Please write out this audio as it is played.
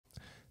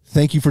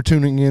Thank you for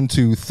tuning in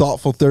to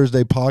Thoughtful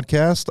Thursday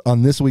podcast.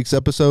 On this week's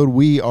episode,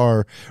 we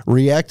are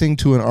reacting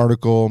to an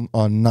article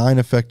on 9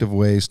 effective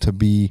ways to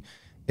be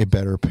a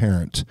better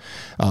parent.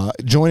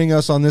 Joining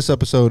us on this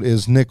episode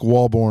is Nik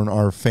Walborn,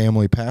 our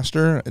family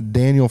pastor,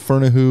 Daniel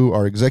Fernihough,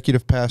 our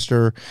executive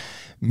pastor,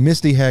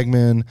 Misty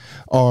Hageman,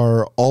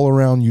 our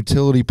all-around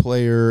utility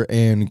player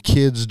and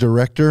kids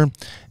director,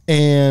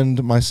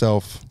 and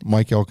myself,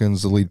 Mike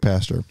Elkins, the lead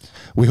pastor.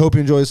 We hope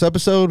you enjoy this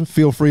episode.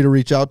 Feel free to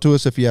reach out to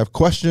us if you have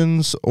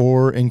questions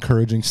or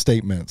encouraging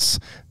statements.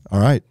 All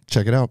right,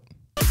 check it out.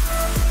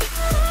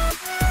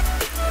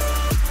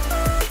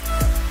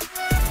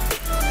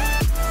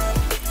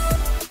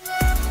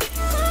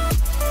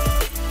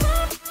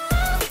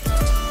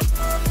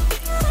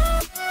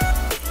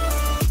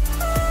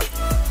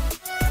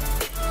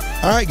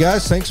 All right,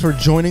 guys, thanks for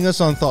joining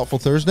us on Thoughtful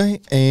Thursday,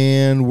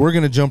 and we're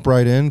going to jump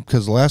right in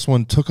because the last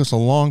one took us a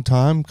long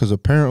time because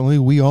apparently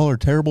we all are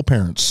terrible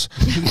parents.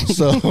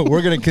 So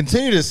we're going to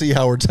continue to see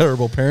how we're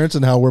terrible parents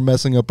and how we're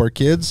messing up our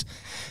kids,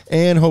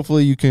 and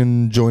hopefully you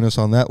can join us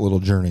on that little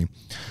journey.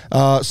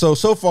 So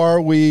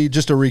far,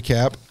 just a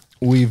recap,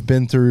 we've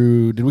been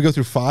through, did we go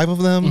through 5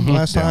 of them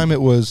last time?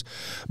 It was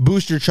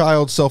boost your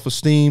child's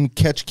self-esteem,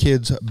 catch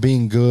kids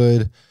being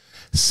good,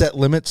 set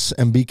limits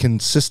and be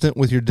consistent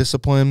with your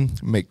discipline,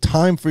 make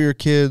time for your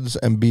kids,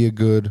 and be a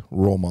good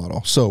role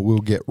model. So we'll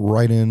get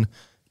right in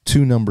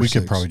to number 6.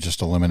 We could probably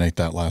just eliminate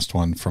that last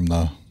one from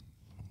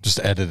just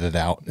edit it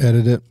out.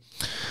 Edit it.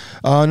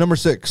 Number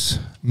 6,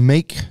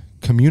 make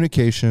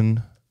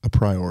communication a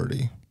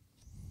priority.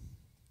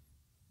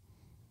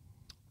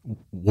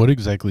 What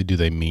exactly do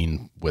they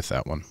mean with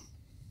that one?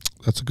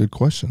 That's a good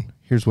question.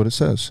 Here's what it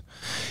says.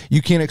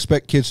 You can't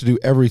expect kids to do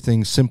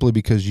everything simply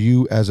because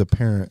you as a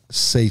parent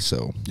say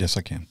so. Yes,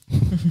 I can.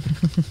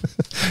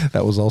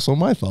 That was also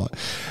my thought.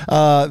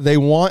 They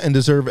want and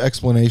deserve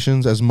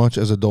explanations as much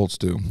as adults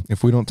do.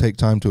 If we don't take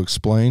time to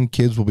explain,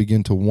 kids will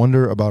begin to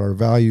wonder about our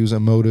values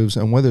and motives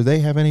and whether they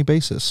have any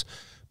basis.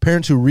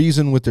 Parents who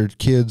reason with their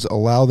kids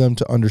allow them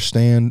to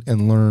understand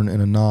and learn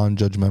in a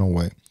non-judgmental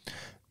way.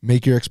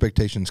 Make your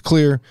expectations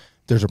clear.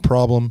 If there's a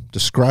problem,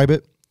 describe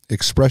it.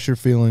 Express your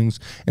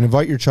feelings, and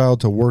invite your child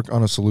to work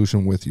on a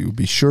solution with you.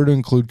 Be sure to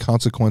include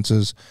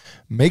consequences,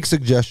 make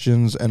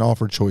suggestions, and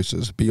offer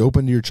choices. Be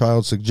open to your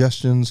child's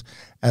suggestions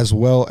as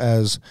well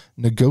as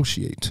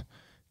negotiate.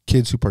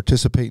 Kids who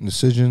participate in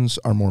decisions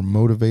are more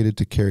motivated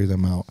to carry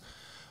them out.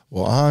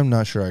 Well, I'm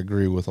not sure I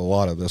agree with a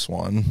lot of this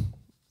one.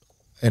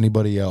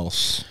 Anybody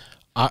else?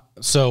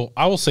 So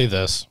I will say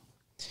this.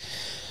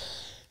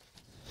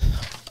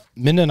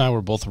 Minda and I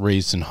were both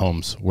raised in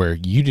homes where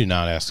you do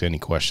not ask any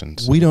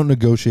questions. We don't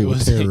negotiate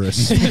with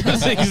terrorists.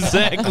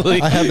 Exactly.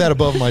 I have that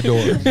above my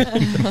door.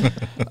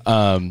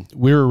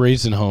 We were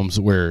raised in homes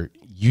where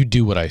you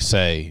do what I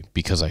say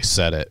because I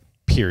said it,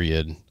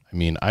 period. I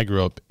mean, I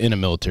grew up in a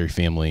military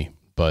family,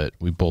 but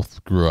we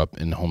both grew up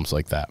in homes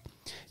like that.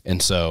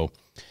 And so,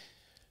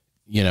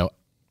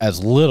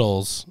 as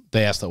littles,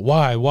 they ask that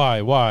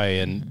why,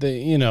 and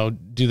they,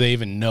 do they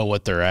even know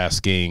what they're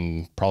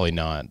asking? Probably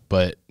not.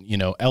 But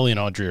Ellie and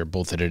Audrey are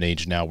both at an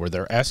age now where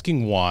they're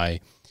asking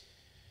why,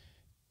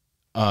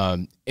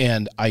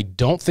 and I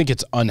don't think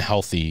it's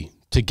unhealthy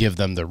to give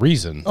them the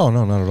reason. Oh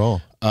no, not at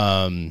all.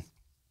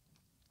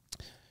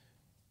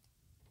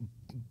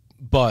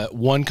 But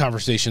one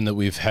conversation that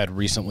we've had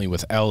recently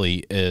with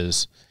Ellie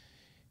is,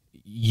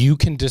 you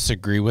can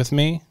disagree with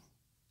me,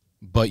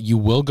 but you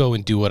will go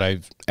and do what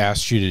I've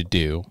asked you to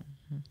do.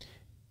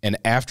 And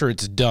after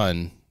it's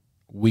done,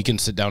 we can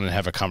sit down and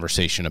have a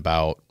conversation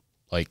about,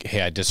 like,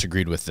 hey, I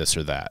disagreed with this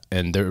or that.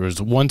 And there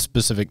was one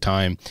specific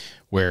time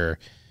where,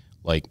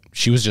 like,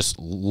 she was just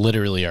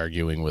literally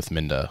arguing with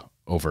Minda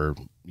over,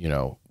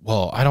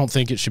 well, I don't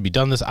think it should be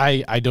done this.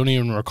 I don't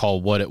even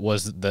recall what it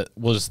was that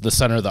was the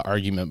center of the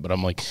argument, but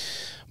I'm like,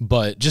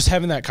 but just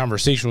having that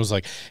conversation was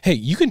like, hey,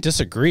 you can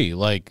disagree.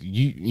 Like,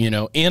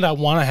 and I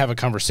want to have a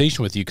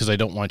conversation with you because I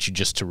don't want you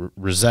just to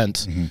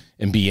resent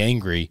and be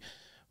angry,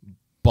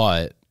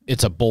 but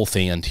it's a both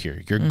and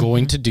here. You're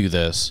going to do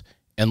this,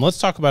 and let's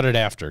talk about it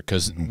after,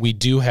 because we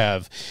do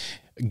have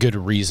good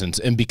reasons.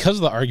 And because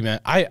of the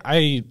argument,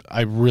 I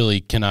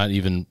really cannot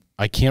even,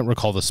 I can't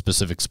recall the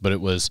specifics, but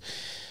it was,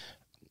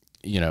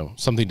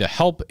 something to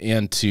help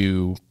and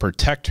to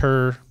protect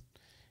her.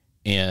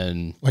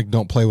 And like,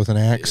 don't play with an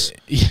axe.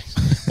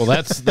 Well,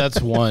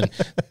 that's one.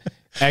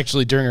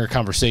 Actually, during our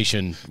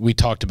conversation, we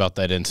talked about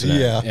that incident.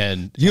 Yeah,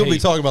 and you'll be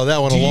talking about that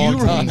one a long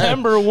time. Do you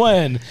remember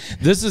when?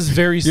 This is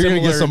very You're similar. You're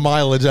gonna get some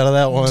mileage out of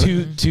that one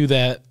to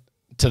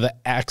the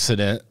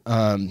accident.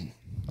 And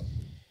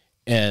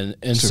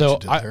so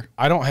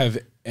I don't have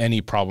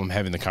any problem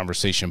having the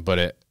conversation,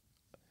 but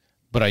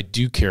I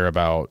do care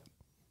about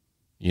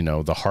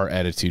the heart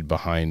attitude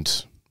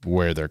behind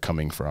where they're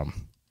coming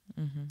from.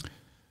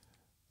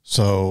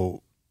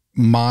 So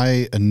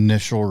my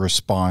initial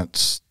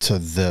response to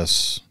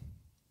this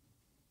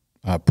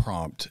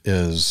prompt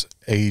is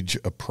age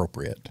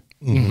appropriate.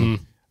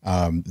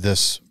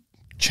 This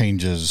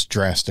changes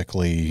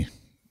drastically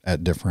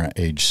at different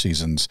age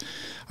seasons.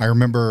 I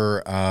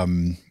remember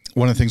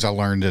one of the things I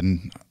learned,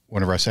 and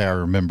whenever I say I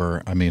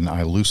remember, I mean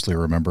I loosely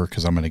remember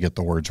because I'm going to get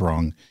the words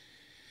wrong.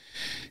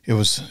 It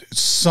was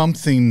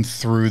something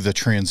through the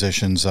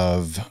transitions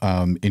of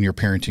in your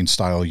parenting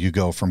style, you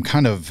go from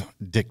kind of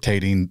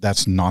dictating,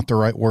 that's not the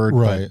right word,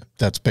 right? But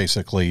that's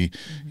basically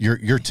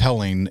you're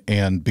telling,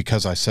 and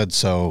because I said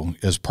so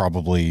is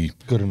probably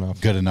good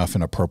enough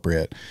and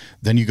appropriate.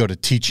 Then you go to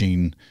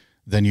teaching,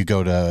 then you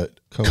go to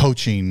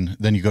coaching,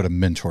 then you go to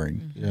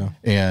mentoring. Yeah.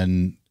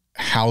 And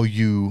how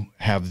you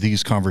have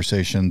these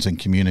conversations and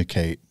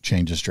communicate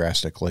changes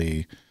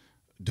drastically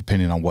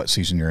depending on what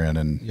season you're in.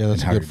 And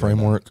that's and a good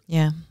framework.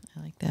 Yeah,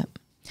 I like that.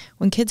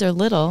 When kids are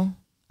little,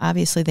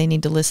 obviously they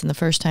need to listen the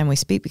first time we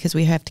speak because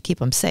we have to keep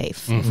them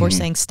safe. If we're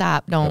saying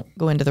stop, don't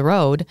go into the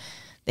road,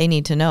 they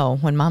need to know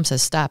when mom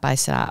says stop, I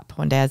stop.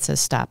 When dad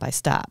says stop, I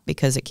stop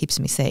because it keeps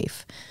me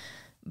safe.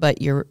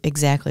 But you're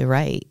exactly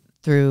right.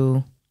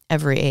 Through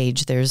every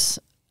age, there's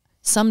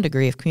some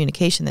degree of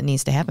communication that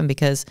needs to happen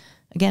because,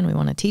 again, we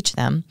want to teach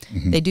them.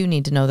 They do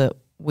need to know that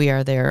we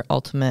are their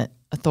ultimate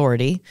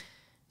authority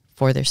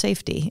for their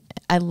safety.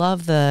 I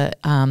love the,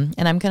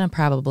 and I'm going to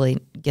probably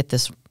get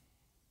this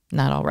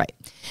not all right,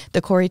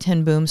 the Corrie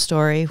ten Boom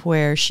story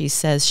where she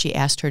says she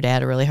asked her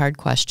dad a really hard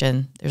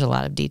question. There's a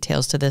lot of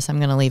details to this I'm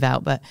going to leave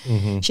out, but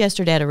she asked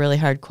her dad a really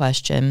hard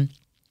question,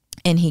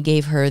 and he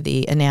gave her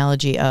the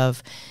analogy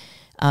of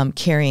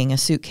carrying a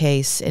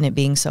suitcase and it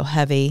being so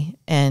heavy,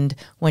 and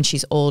when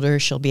she's older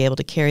she'll be able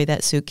to carry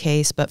that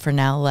suitcase, but for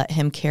now let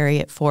him carry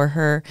it for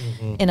her.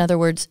 In other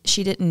words,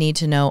 she didn't need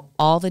to know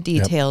all the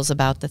details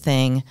about the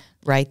thing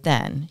right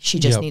then. She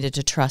just needed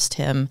to trust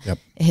him,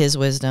 his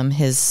wisdom,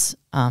 his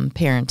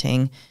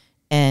parenting,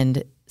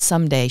 and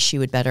someday she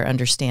would better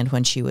understand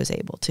when she was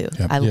able to.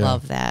 I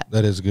love that.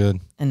 That is good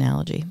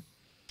analogy.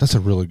 That's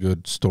a really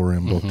good story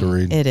and book to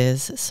read. It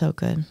is. It's so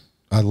good.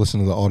 I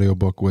listened to the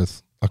audiobook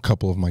with a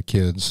couple of my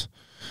kids,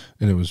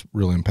 and it was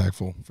really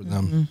impactful for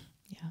them.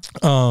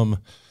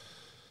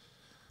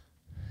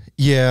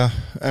 Yeah.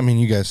 I mean,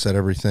 you guys said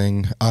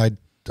everything. I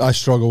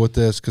struggle with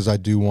this because I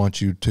do want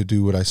you to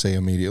do what I say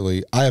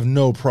immediately. I have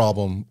no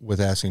problem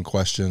with asking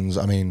questions.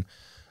 I mean,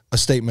 a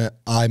statement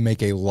I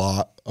make a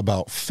lot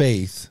about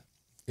faith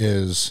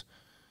is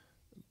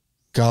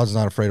God's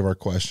not afraid of our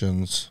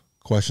questions.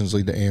 Questions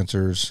lead to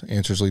answers.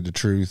 Answers lead to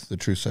truth. The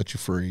truth sets you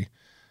free.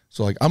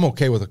 So, like, I'm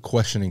okay with a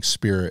questioning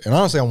spirit. And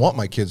honestly, I want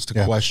my kids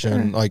to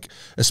question, like,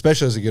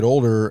 especially as they get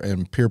older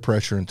and peer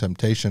pressure and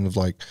temptation of,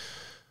 like,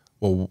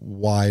 well,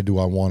 why do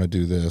I want to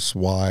do this?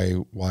 Why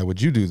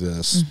would you do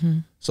this?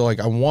 So, like,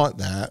 I want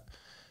that.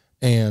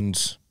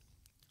 And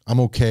I'm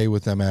okay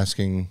with them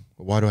asking,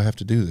 why do I have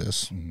to do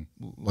this?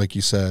 Like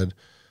you said,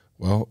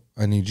 well,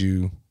 I need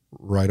you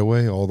right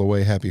away, all the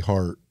way, happy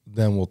heart.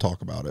 Then we'll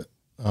talk about it.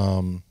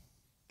 And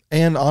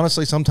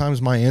honestly,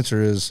 sometimes my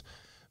answer is,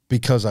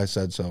 because I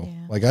said so.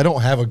 Like, I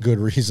don't have a good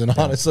reason,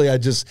 honestly.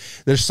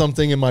 There's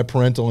something in my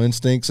parental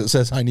instincts that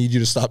says I need you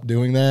to stop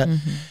doing that.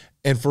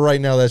 And for right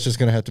now, that's just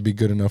going to have to be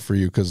good enough for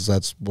you because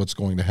that's what's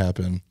going to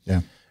happen.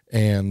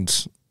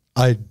 And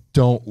I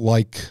don't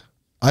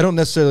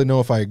necessarily know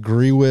if I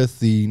agree with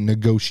the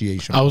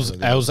negotiation. I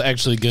was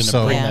actually going to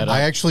bring that up.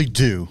 I actually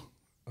do,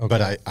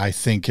 but I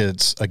think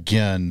it's,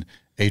 again,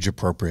 age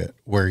appropriate.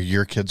 Where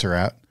your kids are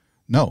at,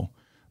 no.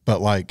 But,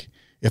 like,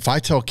 if I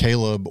tell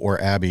Caleb or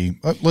Abby,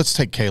 let's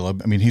take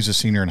Caleb. I mean, he's a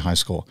senior in high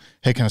school.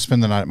 Hey, can I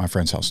spend the night at my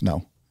friend's house?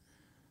 No.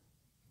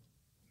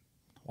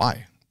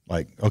 Why?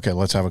 Like, okay,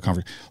 let's have a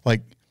conversation.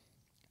 Like,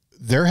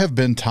 there have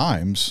been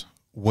times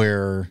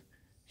where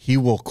he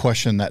will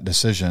question that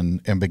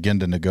decision and begin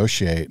to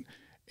negotiate.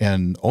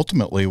 And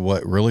ultimately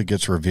what really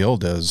gets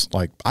revealed is,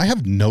 like, I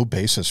have no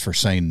basis for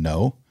saying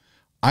no.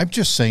 I'm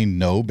just saying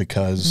no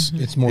because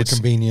it's more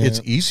convenient.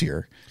 It's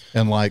easier.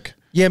 And, like,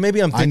 yeah, maybe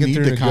I'm thinking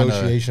through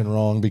negotiation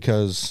wrong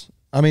because,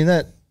 I mean,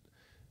 that,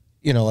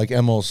 like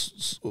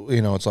Emil's,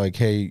 it's like,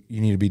 hey, you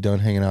need to be done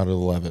hanging out at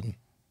 11.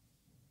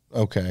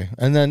 Okay.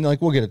 And then,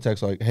 like, we'll get a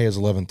text like, hey, it's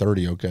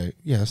 11:30. Okay.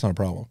 Yeah, that's not a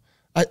problem.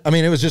 I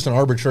mean, it was just an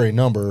arbitrary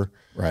number.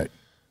 Right.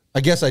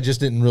 I guess I just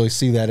didn't really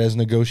see that as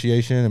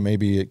negotiation, and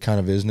maybe it kind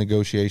of is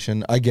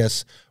negotiation. I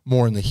guess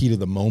more in the heat of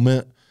the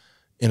moment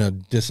in a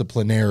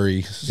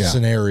disciplinary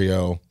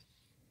scenario.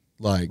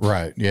 Like,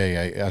 right.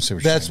 Yeah. I see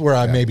what you're that's saying. where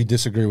I maybe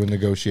disagree with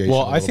negotiation.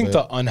 Well, I think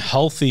the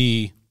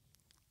unhealthy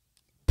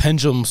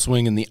pendulum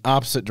swing in the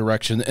opposite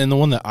direction, and the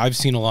one that I've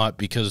seen a lot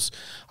because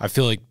I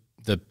feel like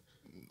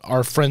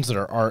our friends that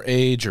are our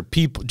age, or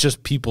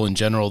people in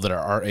general that are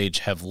our age,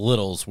 have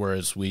littles,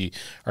 whereas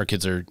our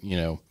kids are,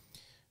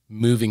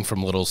 moving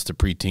from littles to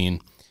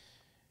preteen.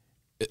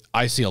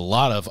 I see a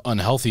lot of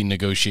unhealthy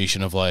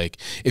negotiation of, like,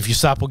 if you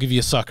stop, we'll give you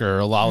a sucker or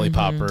a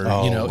lollipop, or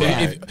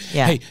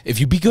hey,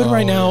 if you be good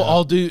right now,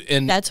 I'll do.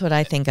 And that's what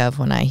I think of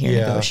when I hear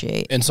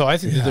negotiate. And so I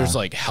think that there's,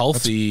 like,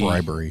 healthy that's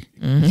bribery.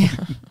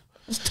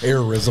 It's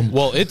terrorism.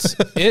 Well,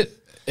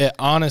 it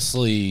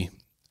honestly,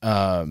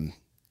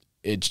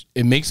 it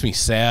makes me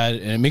sad,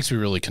 and it makes me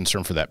really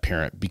concerned for that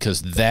parent,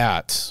 because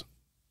that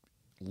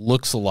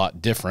looks a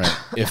lot different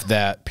if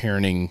that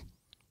parenting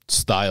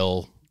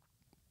style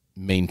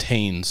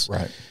maintains.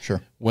 Right.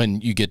 Sure.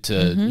 When you get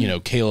to, you know,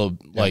 Caleb,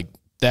 like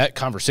that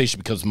conversation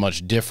becomes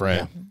much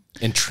different.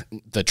 And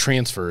the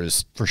transfer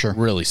is for sure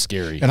really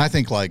scary. And I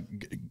think, like,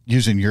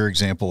 using your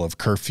example of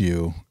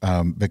curfew,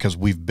 because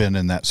we've been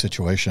in that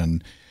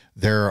situation,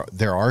 there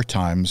are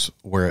times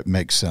where it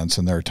makes sense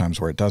and there are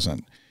times where it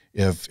doesn't.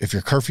 If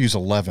your curfew's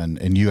 11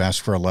 and you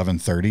ask for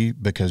 11:30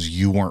 because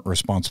you weren't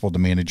responsible to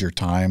manage your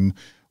time,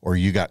 or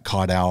you got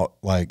caught out,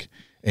 like,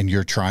 and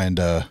you're trying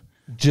to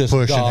Just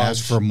push dodge. and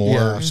ask for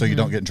more so you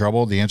don't get in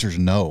trouble, the answer is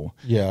no.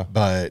 Yeah.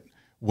 But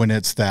when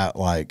it's that,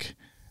 like,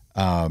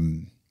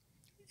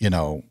 you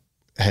know,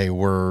 hey,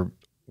 we're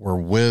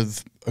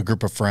with a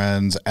group of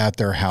friends at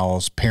their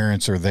house,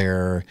 parents are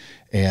there,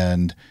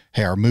 and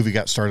hey, our movie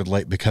got started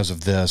late because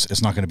of this.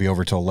 It's not going to be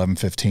over till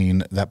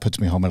 11:15. That puts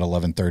me home at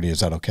 11:30. Is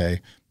that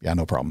okay? Yeah,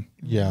 no problem.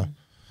 Yeah.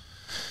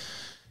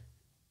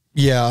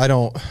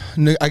 Yeah,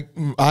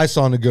 I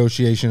saw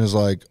negotiation as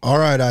like, all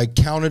right, I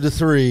counted to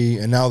 3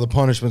 and now the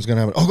punishment's going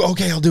to happen. Oh,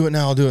 okay, I'll do it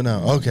now.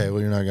 Okay, well,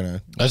 you're not going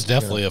to. That's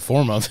definitely a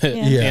form of it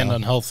Yeah. and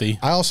unhealthy.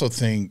 I also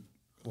think,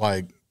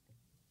 like,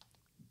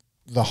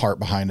 the heart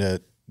behind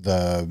it,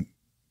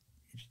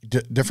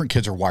 different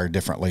kids are wired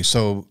differently.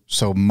 So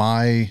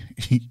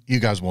you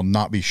guys will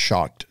not be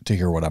shocked to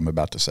hear what I'm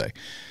about to say.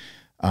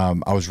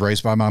 I was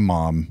raised by my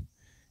mom,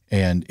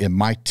 and in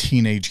my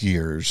teenage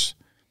years,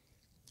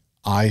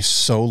 I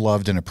so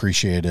loved and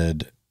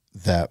appreciated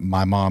that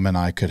my mom and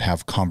I could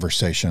have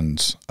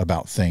conversations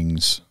about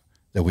things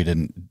that we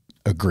didn't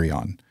agree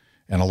on.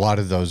 And a lot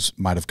of those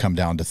might have come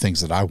down to things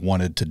that I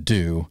wanted to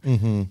do.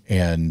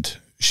 And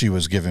she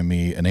was giving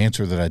me an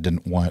answer that I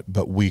didn't want,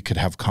 but we could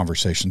have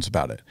conversations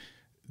about it.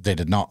 They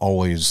did not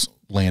always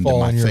land in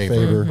my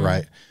favor.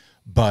 Right.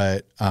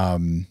 But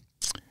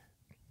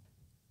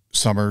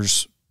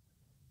Summer's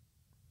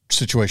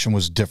situation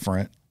was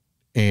different.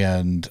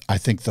 And I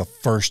think the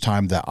first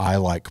time that I,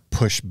 like,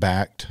 pushed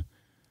back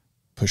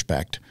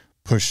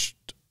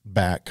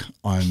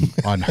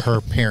on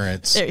her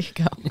parents There you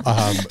go.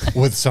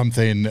 with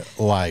something,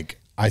 like,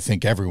 I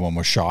think everyone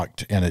was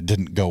shocked and it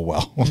didn't go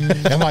well.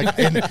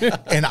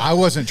 and I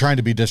wasn't trying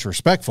to be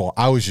disrespectful.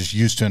 I was just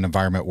used to an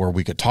environment where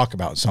we could talk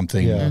about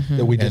something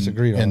that we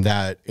disagreed on.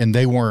 That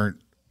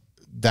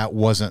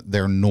wasn't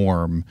their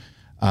norm.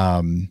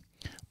 But,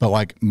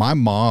 like, my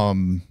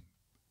mom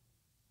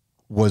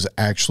was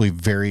actually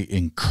very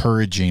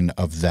encouraging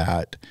of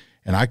that.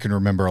 And I can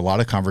remember a lot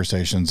of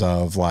conversations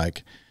of,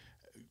 like,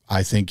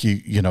 I think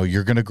you know,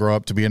 you're going to grow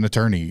up to be an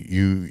attorney.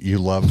 You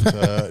love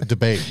to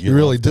debate. You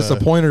really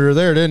disappointed her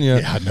there, didn't you?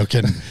 Yeah, no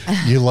kidding.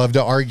 You love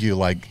to argue,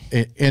 like,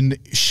 and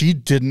she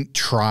didn't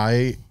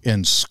try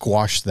and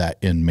squash that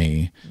in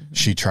me.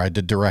 She tried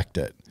to direct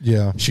it.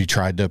 Yeah. She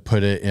tried to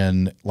put it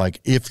in, like,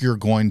 if you're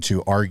going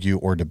to argue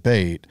or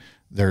debate,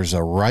 there's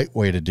a right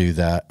way to do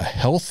that, a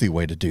healthy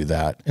way to do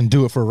that. And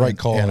do it for a right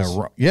cause.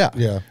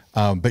 Yeah.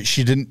 But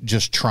she didn't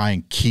just try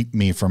and keep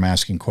me from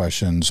asking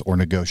questions or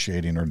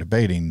negotiating or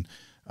debating.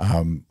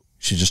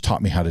 She just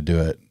taught me how to do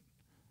it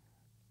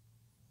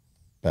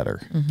better.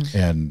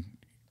 And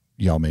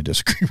y'all may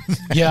disagree with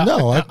that. Yeah.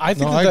 No, I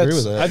think I agree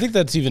with that. I think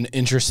that's even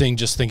interesting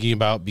just thinking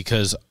about,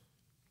 because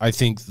I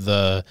think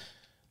the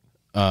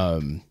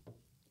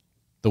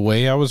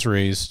way I was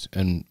raised,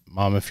 and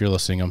Mom, if you're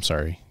listening, I'm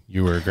sorry.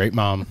 You were a great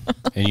mom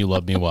and you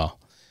loved me well.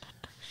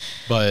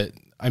 But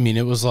I mean,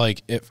 it was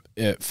like,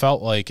 it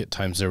felt like at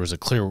times there was a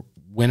clear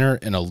winner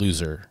and a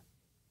loser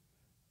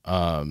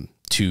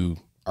to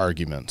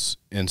arguments.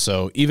 And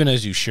so even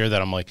as you share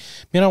that, I'm like,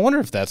 man, I wonder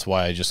if that's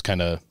why I just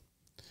kind of,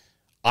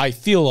 I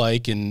feel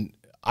like, and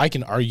I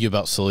can argue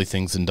about silly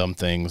things and dumb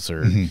things,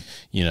 or,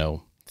 you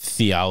know,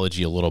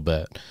 theology a little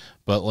bit.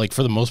 But, like,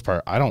 for the most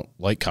part, I don't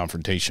like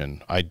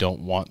confrontation. I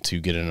don't want to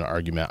get in an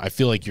argument. I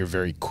feel like you're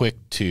very quick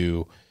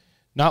to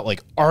not,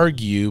 like,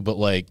 argue, but,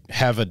 like,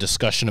 have a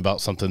discussion about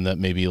something that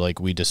maybe, like,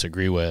 we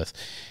disagree with.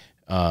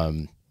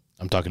 I'm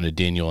talking to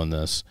Daniel on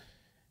this.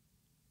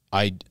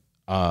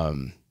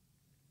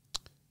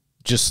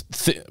 Just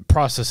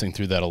processing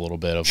through that a little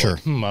bit of, Sure.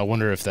 like, I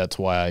wonder if that's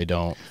why I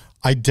don't.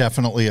 I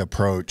definitely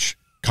approach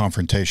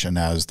confrontation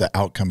as the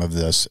outcome of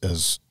this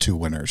is 2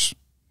 winners.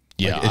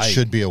 Yeah, Like, it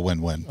should be a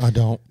win-win. I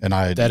don't. And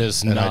I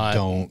not-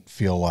 don't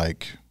feel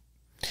like.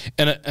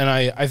 And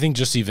I think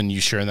just even you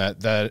sharing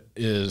that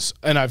is,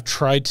 and I've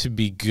tried to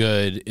be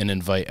good and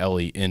invite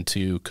Ellie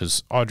into,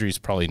 because Audrey's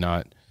probably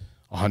not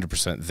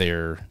 100%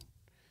 there,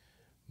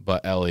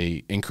 but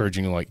Ellie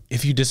encouraging, like,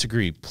 if you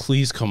disagree,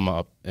 please come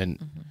up and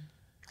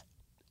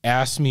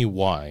ask me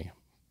why.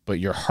 But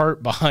your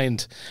heart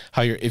behind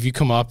how if you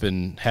come up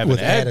and have With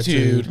an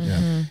attitude,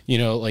 attitude, you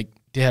know, like,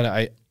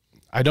 Dad,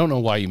 I don't know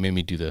why you made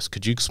me do this.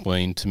 Could you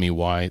explain to me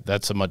why?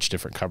 That's a much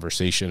different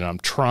conversation. I'm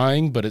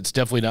trying, but it's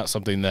definitely not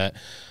something that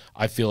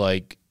I feel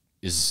like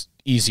is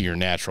easy or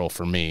natural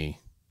for me.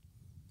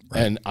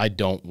 Right. And I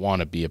don't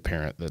want to be a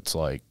parent that's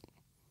like,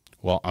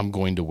 well, I'm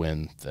going to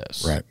win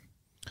this. Right.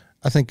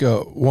 I think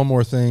one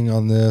more thing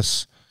on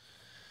this: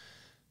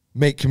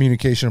 make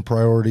communication a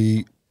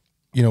priority.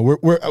 You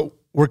know,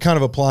 we're kind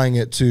of applying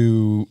it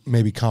to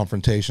maybe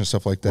confrontation,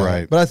 stuff like that.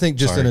 Right. But I think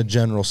just Sorry. in a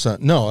general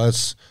sense, no,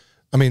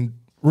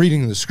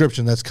 reading the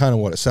description, that's kind of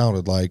what it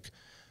sounded like.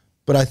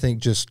 But I think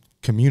just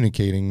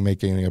communicating,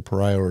 making it a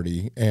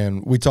priority.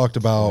 And we talked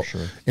about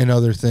in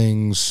other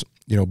things,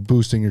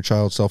 boosting your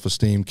child's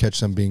self-esteem, catch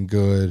them being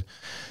good,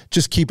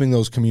 just keeping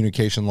those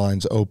communication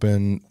lines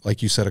open.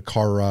 Like you said, a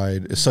car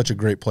ride is such a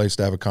great place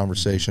to have a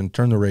conversation.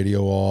 Turn the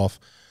radio off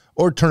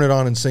or turn it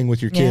on and sing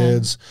with your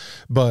kids,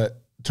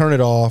 but turn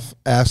it off,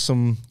 ask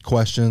some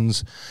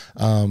questions.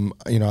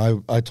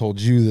 I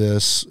told you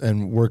this,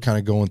 and we're kind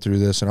of going through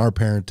this in our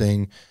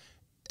parenting.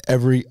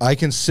 I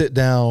can sit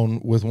down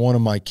with one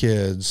of my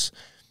kids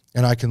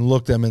and I can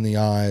look them in the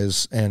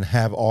eyes and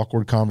have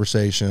awkward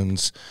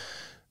conversations.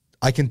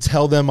 I can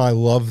tell them I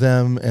love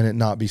them and it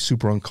not be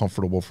super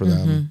uncomfortable for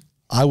them.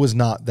 I was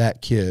not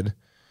that kid.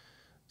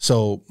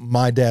 So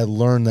my dad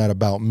learned that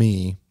about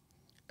me,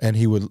 and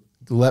he would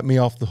let me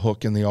off the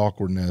hook in the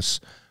awkwardness,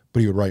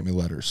 but he would write me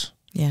letters.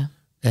 Yeah.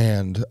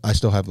 And I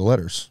still have the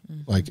letters,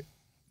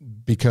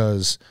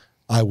 because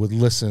I would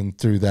listen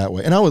through that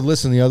way. And I would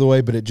listen the other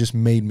way, but it just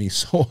made me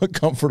so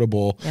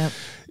uncomfortable, for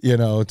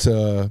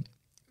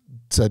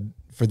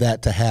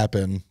that to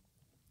happen.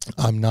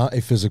 I'm not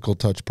a physical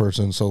touch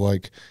person. So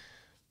like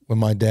when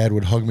my dad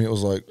would hug me, it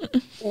was like,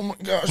 oh my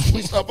gosh,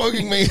 please stop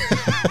hugging me.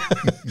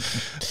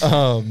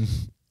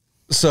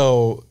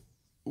 So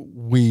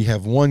we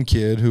have one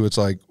kid who it's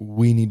like,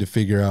 we need to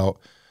figure out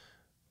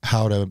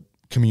how to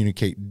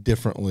communicate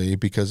differently,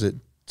 because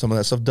some of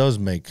that stuff does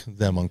make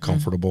them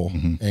uncomfortable.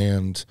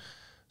 And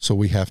so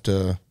we have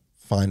to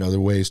find other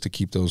ways to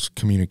keep those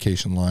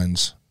communication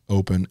lines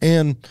open.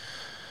 And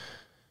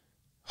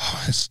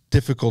it's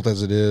difficult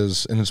as it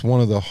is. And it's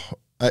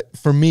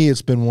for me,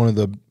 it's been one of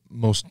the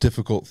most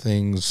difficult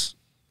things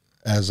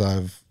as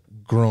I've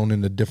grown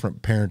into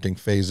different parenting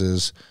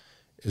phases,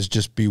 is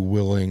just be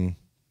willing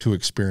to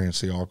experience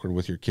the awkward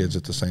with your kids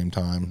at the same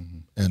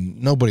time. And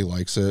nobody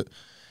likes it.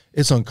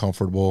 It's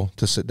uncomfortable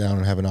to sit down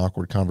and have an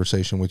awkward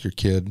conversation with your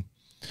kid.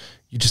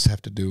 You just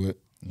have to do it.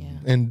 Yeah.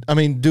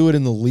 And do it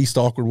in the least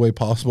awkward way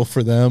possible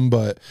for them.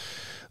 But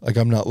like,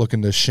 I'm not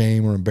looking to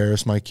shame or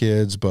embarrass my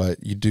kids,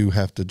 but you do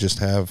have to just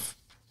have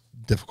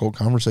difficult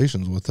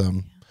conversations with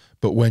them.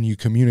 But when you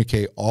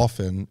communicate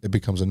often, it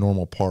becomes a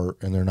normal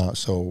part, and they're not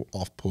so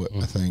off-put,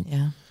 I think.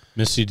 Yeah.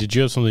 Misty, did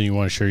you have something you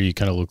want to share? You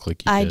kind of look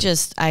like you did.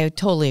 I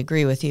totally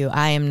agree with you.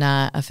 I am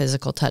not a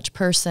physical touch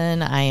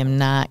person. I am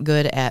not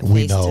good at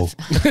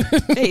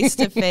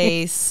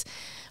face-to-face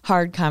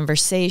hard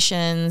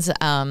conversations.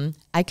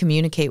 I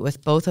communicate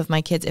with both of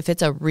my kids. If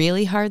it's a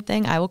really hard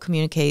thing, I will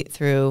communicate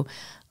through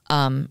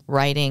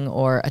writing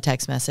or a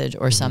text message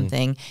or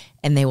something,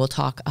 and they will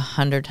talk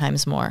 100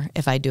 times more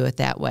if I do it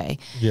that way.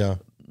 Yeah.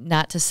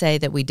 Not to say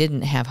that we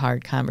didn't have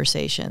hard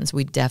conversations.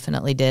 We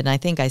definitely did. And I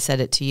think I said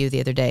it to you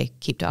the other day.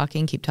 Keep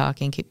talking, keep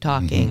talking, keep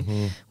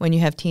talking. When you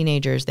have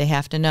teenagers, they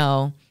have to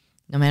know,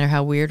 no matter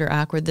how weird or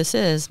awkward this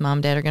is, mom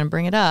and dad are going to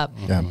bring it up.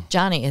 Yeah.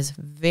 Johnny is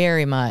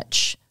very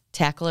much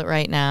tackle it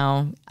right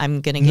now.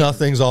 I'm going to get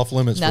nothing's off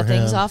limits for him.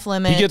 Nothing's off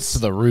limits. He gets to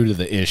the root of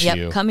the issue.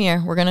 Yep, come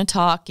here. We're going to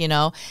talk, and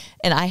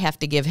I have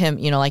to give him,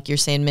 like you're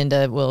saying,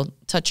 Minda will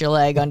touch your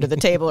leg under the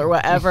table or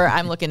whatever.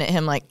 I'm looking at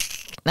him like,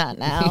 not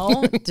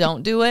now.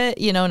 Don't do it.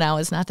 Now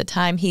is not the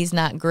time. He's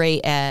not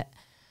great at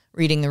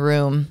reading the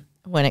room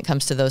when it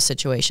comes to those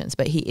situations,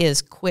 but he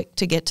is quick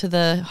to get to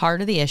the heart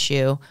of the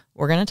issue.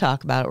 We're going to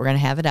talk about it. We're going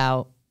to have it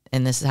out,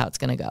 and this is how it's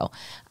going to go.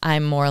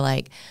 I'm more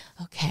like,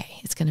 okay,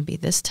 it's going to be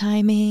this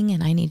timing,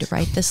 and I need to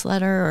write this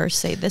letter or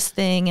say this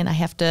thing, and I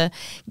have to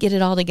get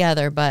it all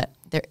together. But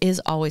there is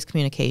always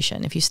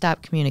communication. If you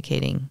stop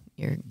communicating,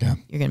 you're going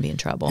to be in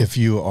trouble. If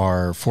you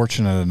are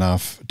fortunate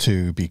enough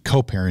to be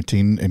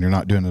co-parenting and you're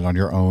not doing it on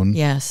your own,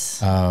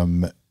 yes,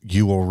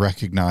 you will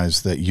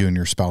recognize that you and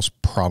your spouse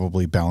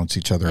probably balance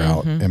each other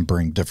out and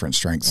bring different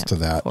strengths to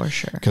that. For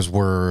sure. Because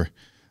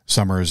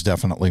Summer is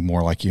definitely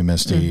more like you,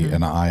 Misty,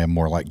 and I am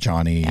more like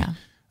Johnny,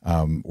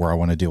 where I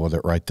want to deal with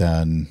it right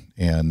then.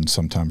 And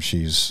sometimes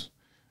she's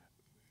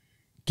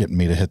getting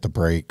me to hit the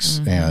brakes,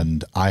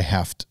 and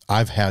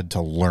I've had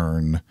to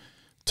learn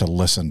to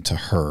listen to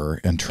her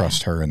and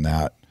trust her in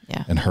that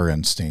and her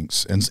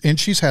instincts. And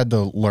she's had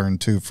to learn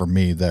too, for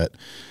me, that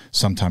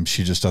sometimes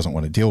she just doesn't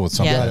want to deal with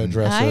something. Gotta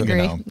address I it.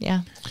 agree.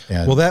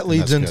 And Well, that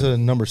leads that's into good.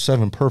 number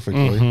 7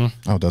 perfectly,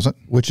 Oh, does it?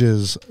 which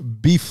is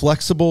be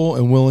flexible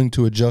and willing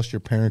to adjust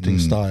your parenting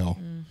style.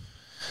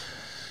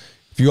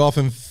 If you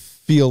often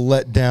feel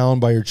let down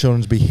by your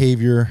children's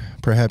behavior,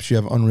 perhaps you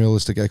have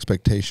unrealistic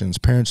expectations.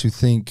 Parents who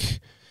think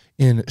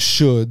in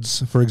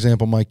shoulds, for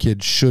example, my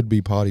kid should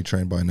be potty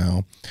trained by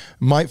now,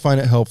 might find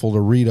it helpful to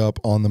read up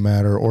on the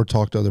matter or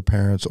talk to other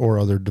parents or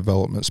other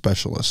development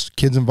specialists.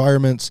 Kids'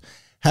 environments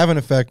have an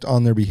effect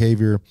on their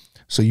behavior,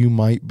 so you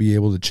might be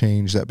able to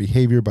change that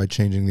behavior by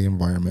changing the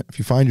environment. If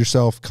you find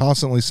yourself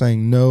constantly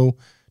saying no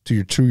to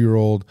your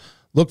 2-year-old,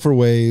 look for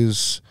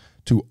ways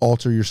to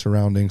alter your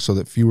surroundings so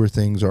that fewer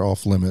things are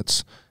off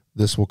limits.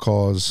 This will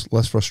cause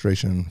less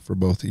frustration for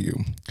both of you.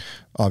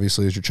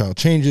 Obviously, as your child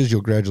changes,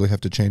 you'll gradually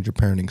have to change your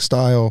parenting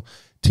style.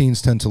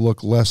 Teens tend to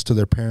look less to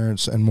their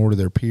parents and more to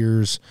their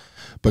peers,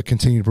 but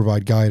continue to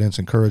provide guidance,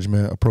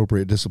 encouragement,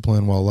 appropriate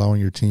discipline while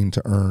allowing your teen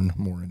to earn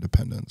more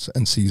independence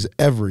and seize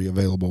every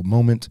available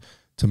moment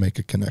to make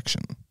a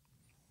connection.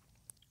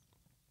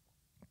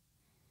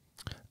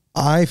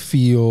 I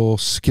feel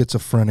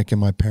schizophrenic in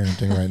my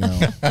parenting right now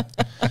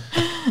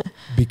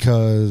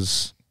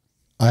because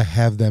I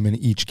have them in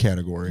each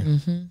category.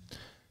 Mm-hmm.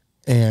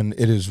 And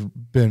it has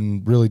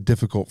been really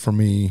difficult for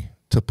me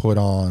to put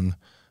on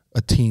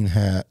a teen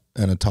hat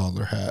and a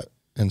toddler hat,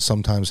 and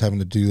sometimes having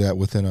to do that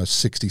within a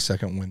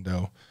 60-second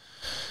window.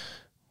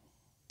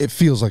 It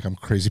feels like I'm a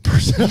crazy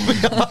person, to be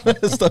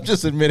honest. I'm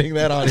just admitting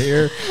that on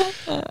here.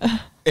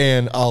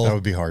 And that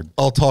would be hard.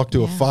 I'll talk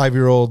to a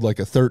 5-year-old like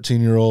a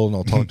 13-year-old, and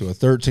I'll talk to a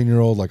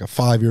 13-year-old like a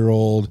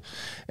 5-year-old,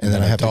 and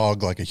then I have a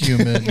dog like a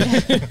human.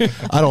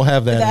 I don't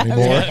have that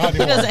anymore. He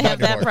doesn't have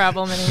that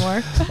problem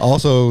anymore. I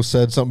also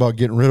said something about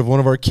getting rid of one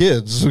of our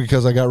kids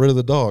because I got rid of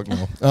the dog.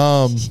 No.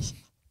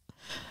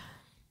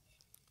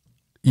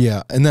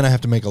 Yeah, and then I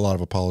have to make a lot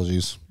of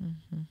apologies.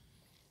 Mm-hmm.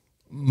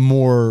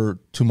 More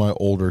to my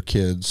older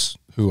kids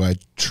who I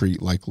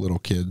treat like little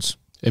kids.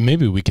 And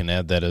maybe we can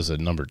add that as a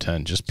number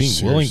 10, just being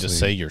willing to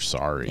say you're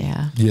sorry.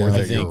 Yeah. Yeah. Or I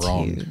that you're think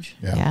wrong. Huge.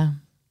 Yeah. Yeah.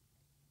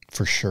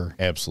 For sure.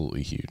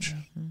 Absolutely huge.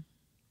 Mm-hmm.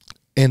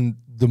 And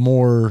the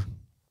more,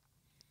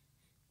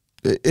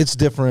 it's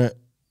different,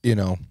 you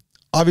know.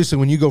 Obviously,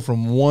 when you go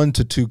from 1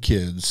 to 2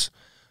 kids,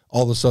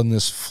 all of a sudden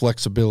this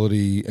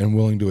flexibility and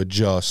willing to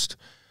adjust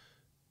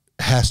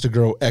has to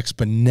grow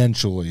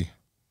exponentially,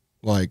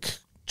 like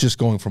just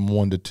going from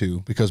 1 to 2,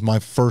 because my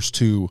first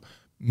 2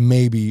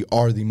 maybe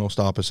are the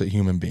most opposite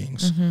human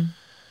beings. Mm-hmm.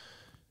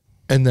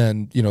 And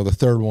then, you know, the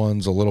third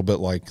one's a little bit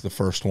like the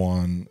first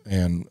one,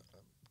 and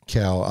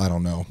Cal, I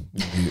don't know.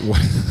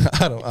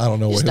 I don't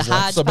know what his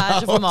life's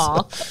about. Of them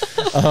all.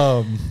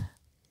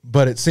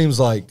 But it seems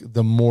like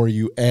the more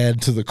you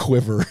add to the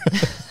quiver,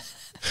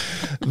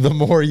 the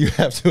more you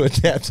have to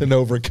adapt and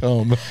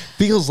overcome.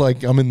 Feels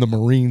like I'm in the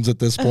Marines at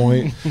this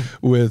point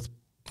with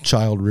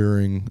child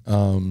rearing.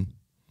 And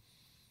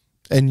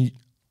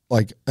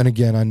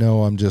again, I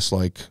know I'm just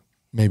like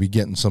maybe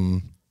getting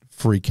some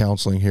free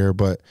counseling here,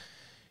 but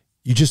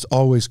you just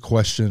always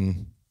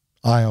question.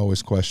 I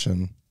always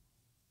question.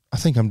 I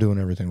think I'm doing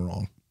everything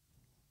wrong.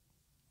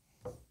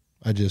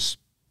 I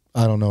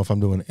don't know if I'm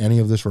doing any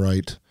of this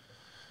right.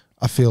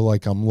 I feel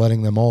like I'm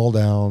letting them all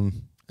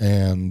down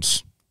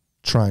and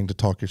trying to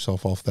talk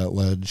yourself off that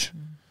ledge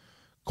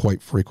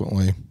quite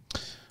frequently.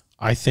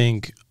 I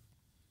think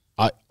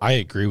I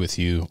agree with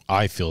you.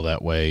 I feel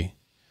that way.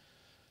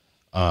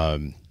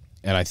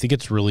 And I think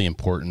it's really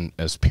important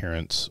as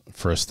parents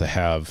for us to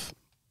have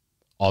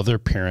other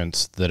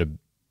parents that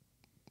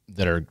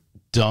are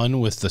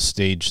done with the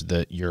stage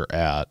that you're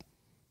at,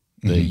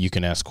 that you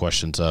can ask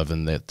questions of,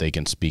 and that they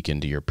can speak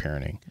into your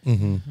parenting.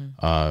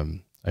 Mm-hmm.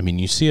 I mean,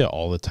 you see it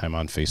all the time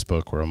on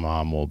Facebook where a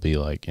mom will be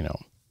like, you know,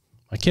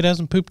 my kid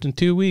hasn't pooped in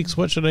 2 weeks.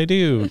 What should I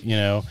do? You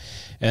know,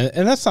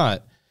 and that's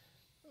not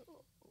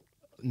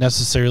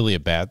necessarily a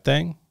bad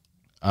thing,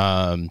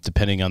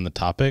 depending on the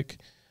topic,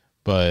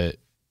 but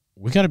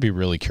we got to be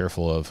really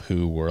careful of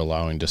who we're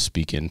allowing to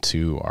speak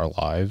into our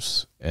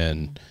lives.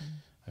 And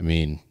I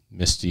mean,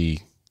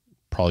 Misty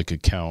probably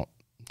could count.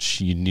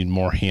 You need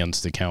more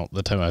hands to count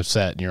the time I've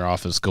sat in your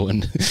office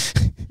going,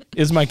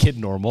 is my kid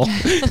normal?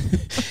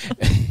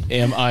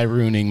 Am I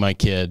ruining my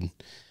kid?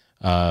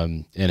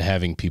 And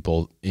having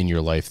people in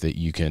your life that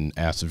you can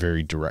ask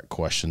very direct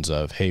questions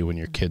of, hey, when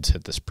your kids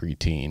hit this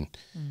preteen,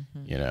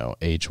 you know,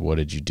 age, what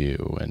did you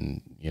do?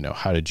 And, you know,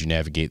 how did you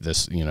navigate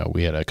this? You know,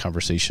 we had a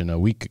conversation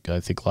I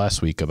think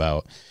last week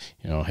about,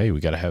 you know, hey, we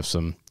got to have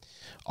some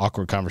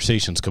awkward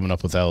conversations coming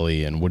up with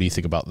Ellie, and what do you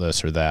think about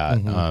this or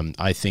that?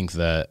 I think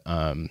that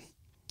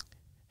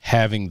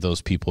having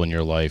those people in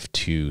your life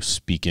to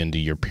speak into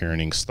your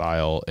parenting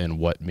style and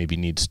what maybe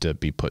needs to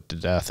be put to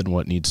death and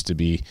what needs to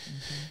be,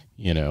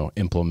 you know,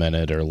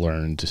 implemented or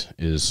learned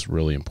is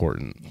really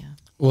important. Yeah.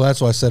 Well, that's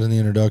why I said in the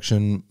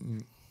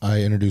introduction,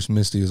 I introduced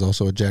Misty as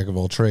also a jack of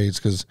all trades,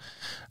 because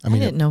I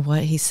didn't know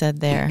what he said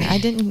there. I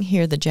didn't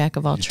hear the jack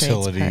of all trades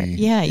part.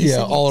 Yeah,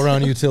 yeah, all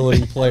around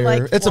utility player.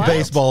 Like, it's what? A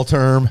baseball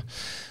term.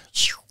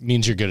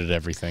 Means you're good at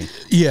everything.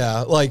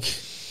 Yeah, like,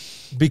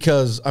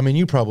 because I mean,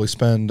 you probably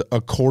spend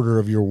a quarter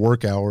of your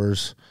work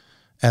hours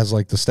as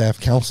like the staff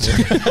counselor.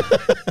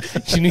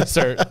 You need to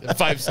start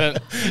 5 cent.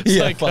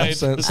 Yeah, 5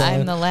 cents.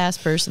 I'm the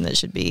last person that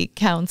should be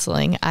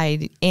counseling.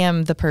 I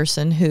am the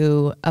person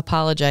who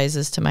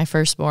apologizes to my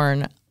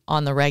firstborn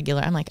on the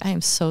regular. I'm like, I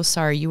am so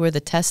sorry. You were the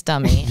test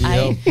dummy.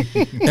 Yep.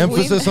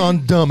 Emphasis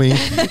on dummy.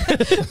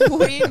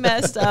 We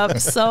messed up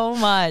so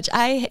much.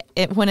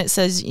 When it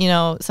says, you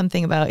know,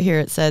 something about here,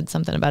 it said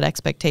something about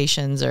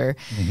expectations or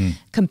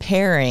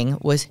comparing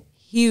was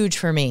huge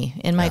for me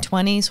in my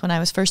 20s when I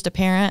was first a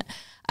parent.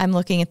 I'm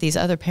looking at these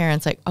other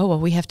parents like, oh, well,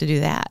 we have to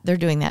do that. They're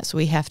doing that, so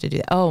we have to do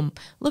that. Oh,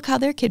 look how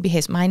their kid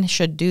behaves. Mine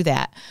should do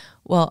that.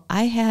 Well,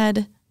 I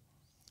had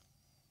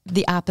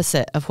the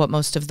opposite of what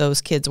most of those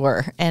kids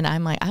were. And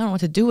I'm like, I don't know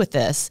what to do with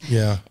this.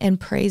 Yeah. And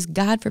praise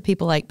God for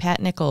people like Pat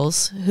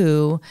Nichols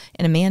and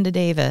Amanda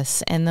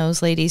Davis and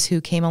those ladies who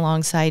came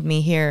alongside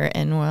me here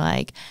and were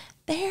like,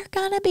 they're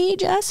going to be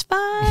just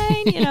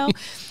fine, you know.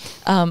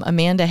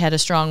 Amanda had a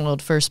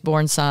strong-willed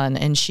firstborn son,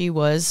 and she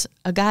was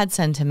a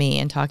godsend to me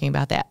in talking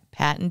about that.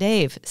 Pat and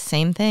Dave,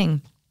 same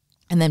thing.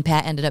 And then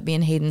Pat ended up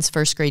being Hayden's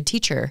first grade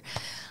teacher.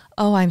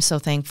 Oh, I'm so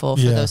thankful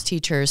for those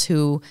teachers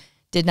who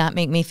did not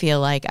make me feel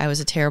like I was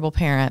a terrible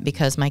parent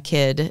because my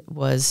kid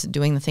was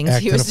doing the things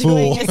he was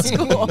doing at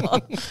school.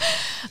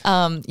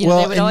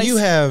 You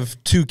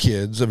have 2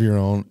 kids of your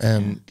own,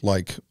 and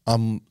like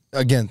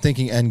again,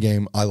 thinking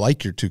endgame, I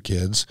like your 2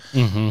 kids,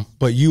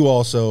 but you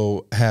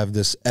also have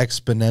this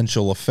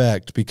exponential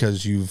effect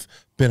because you've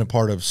been a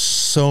part of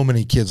so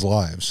many kids'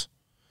 lives.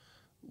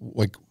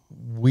 Like,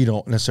 we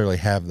don't necessarily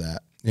have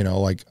that, you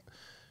know, like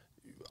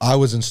I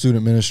was in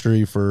student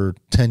ministry for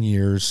 10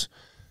 years.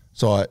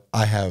 So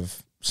I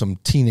have some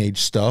teenage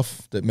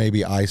stuff that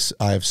maybe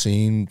I've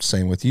seen.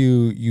 Same with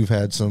you. You've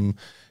had some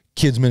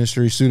kids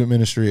ministry, student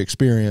ministry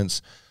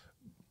experience.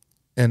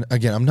 And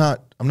again, I'm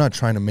not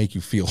trying to make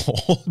you feel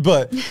old,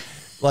 but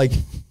like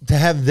to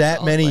have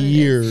that many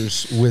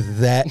years with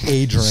that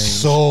age range,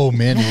 so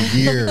many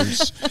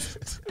years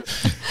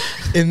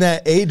in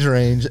that age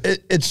range,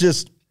 it's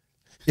just,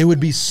 it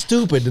would be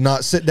stupid to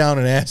not sit down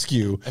and ask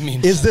you, I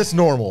mean, is this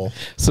normal?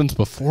 Since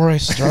before I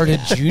started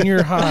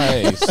junior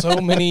high,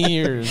 so many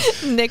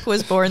years. Nick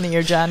was born the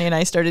year Johnny and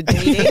I started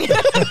dating.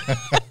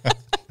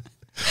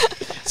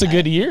 It's a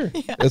good year.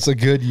 Yeah. It's a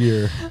good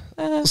year.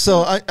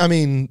 So, I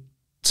mean,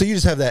 so you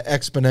just have that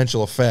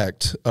exponential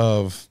effect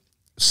of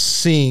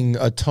seeing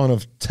a ton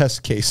of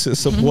test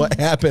cases of what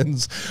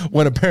happens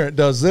when a parent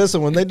does this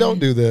and when they don't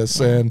do this,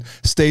 and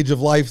stage of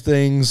life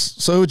things.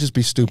 So it would just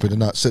be stupid to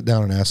not sit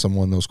down and ask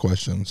someone those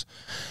questions.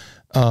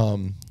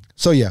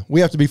 So yeah,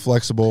 we have to be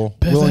flexible,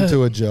 willing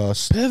to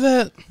adjust,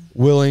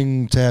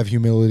 willing to have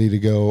humility to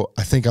go,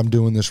 I think I'm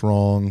doing this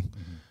wrong,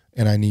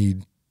 and I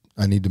need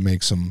to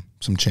make some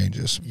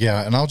changes.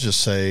 Yeah, and I'll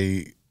just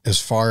say,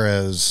 as far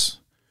as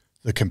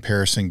the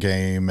comparison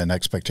game and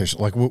expectation,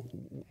 like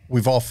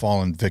we've all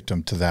fallen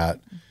victim to that,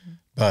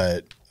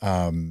 but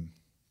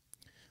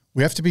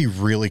we have to be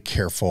really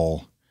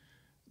careful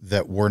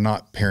that we're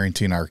not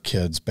parenting our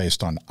kids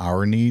based on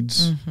our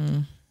needs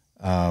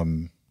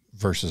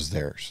versus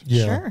theirs.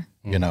 Yeah. Sure.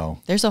 You know,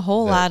 there's a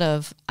whole lot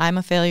of, I'm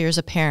a failure as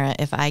a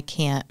parent if I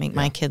can't make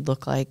my kid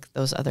look like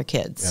those other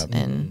kids.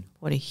 And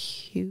what a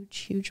huge,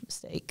 huge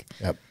mistake.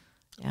 Yep.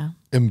 Yeah.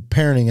 And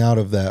parenting out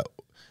of that,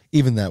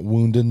 even that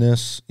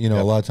woundedness, you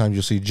know, a lot of times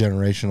you'll see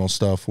generational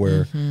stuff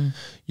where,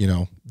 you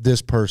know,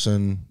 this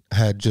person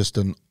had just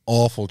an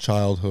awful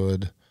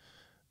childhood,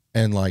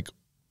 and like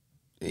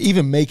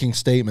even making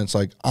statements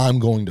like, I'm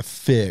going to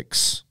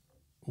fix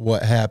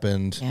what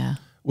happened,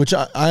 which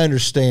I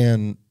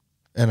understand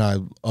and I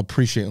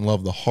appreciate and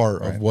love the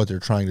heart of what they're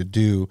trying to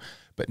do.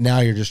 But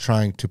now you're just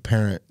trying to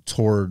parent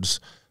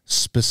towards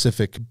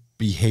specific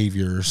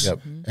behaviors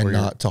and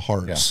not to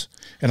hearts. Yeah.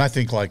 And I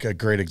think like a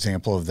great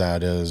example of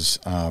that is,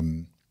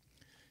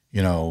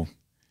 you know,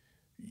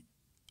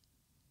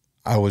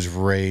 I was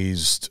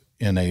raised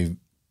in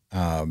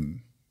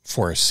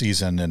for a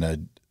season in a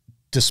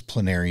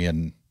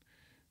disciplinarian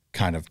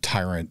kind of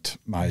tyrant,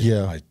 my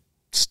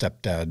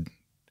stepdad,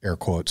 air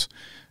quotes,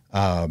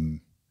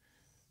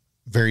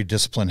 very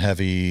discipline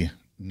heavy,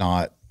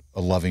 not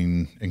a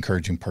loving,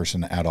 encouraging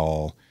person at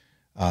all.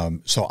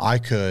 So I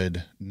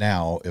could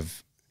now,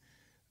 if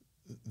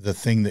the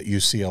thing that you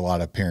see a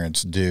lot of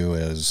parents do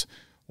is,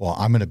 well,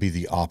 I'm going to be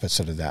the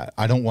opposite of that.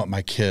 I don't want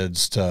my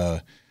kids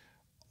to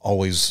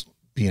always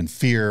be in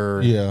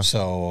fear. Yeah.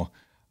 So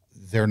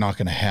they're not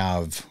going to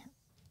have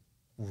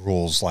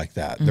rules like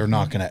that. They're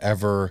not going to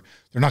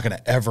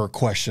ever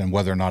question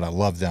whether or not I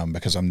love them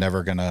because I'm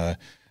never going to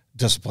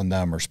discipline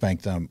them or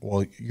spank them.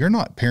 Well, you're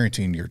not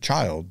parenting your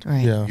child.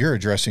 Right. Yeah. You're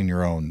addressing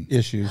your own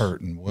issues,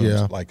 hurt and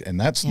wounds. Yeah. And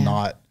that's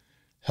not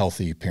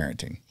healthy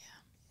parenting.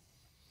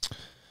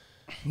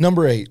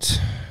 Number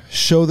 8,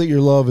 show that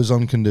your love is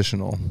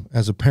unconditional.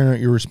 As a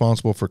parent, you're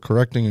responsible for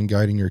correcting and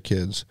guiding your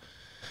kids.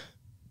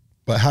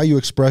 But how you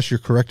express your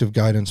corrective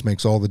guidance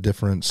makes all the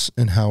difference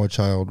in how a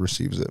child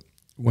receives it.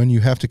 When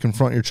you have to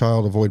confront your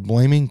child, avoid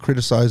blaming,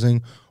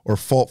 criticizing, or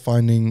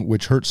fault-finding,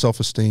 which hurts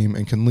self-esteem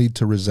and can lead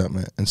to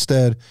resentment.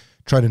 Instead,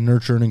 try to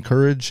nurture and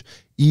encourage,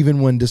 even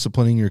when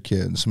disciplining your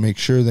kids. Make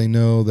sure they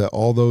know that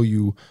although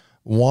you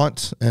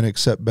want and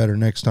accept better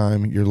next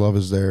time, your love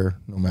is there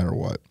no matter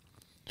what.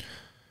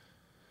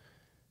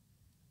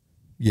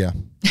 Yeah.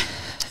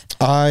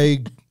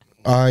 I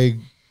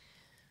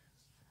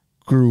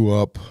grew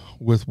up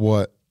with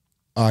what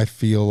I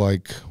feel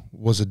like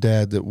was a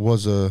dad that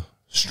was a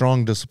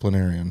strong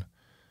disciplinarian.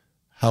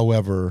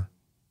 However,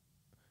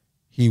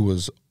 he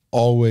was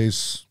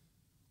always,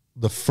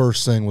 the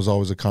first thing was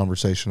always a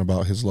conversation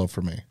about his love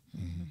for me.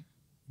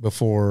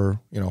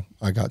 Before, you know,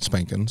 I got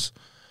spankings.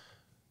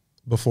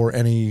 Before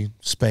any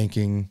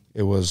spanking,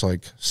 it was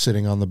like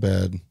sitting on the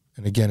bed.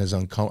 And again,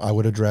 I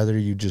would have rather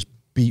you just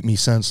beat me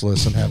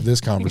senseless and have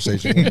this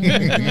conversation.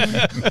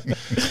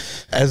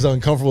 As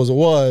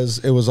uncomfortable as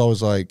it was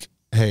always like,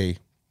 hey,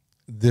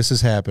 this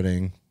is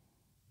happening,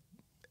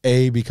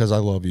 A, because I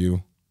love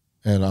you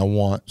and I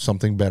want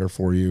something better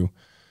for you,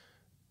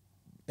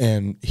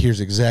 and here's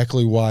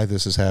exactly why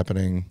this is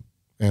happening.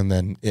 And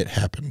then it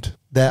happened.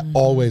 That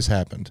always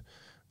happened.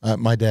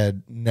 My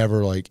dad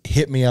never like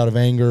hit me out of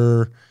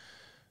anger,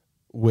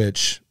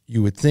 which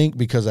you would think,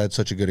 because I had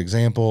such a good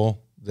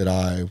example, that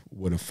I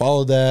would have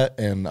followed that,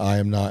 and I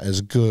am not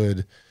as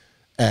good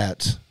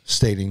at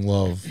stating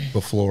love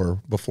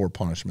before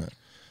punishment.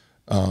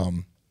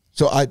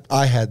 So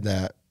I had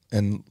that,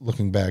 and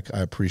looking back, I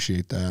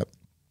appreciate that.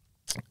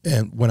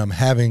 And when I'm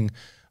having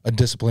a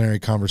disciplinary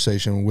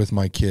conversation with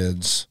my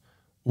kids,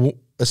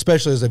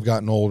 especially as they've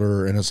gotten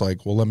older, and it's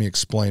like, well, let me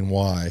explain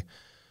why.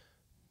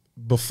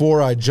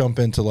 Before I jump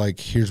into like,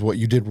 here's what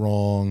you did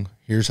wrong,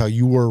 here's how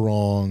you were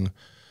wrong,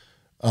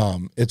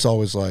 it's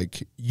always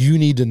like, you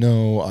need to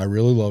know I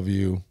really love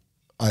you.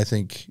 I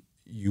think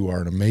you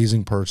are an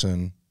amazing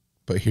person,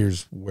 but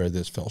here's where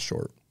this fell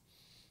short.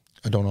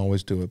 I don't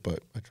always do it, but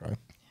I try.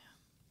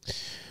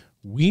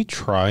 We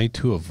try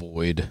to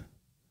avoid,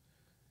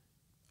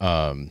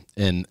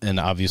 and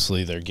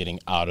obviously they're getting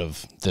out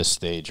of this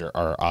stage or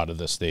are out of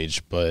this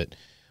stage, but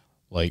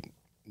like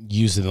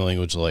using the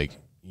language like,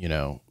 you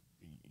know,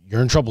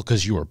 you're in trouble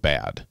because you were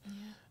bad.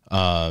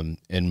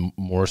 And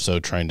more so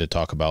trying to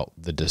talk about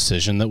the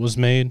decision that was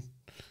made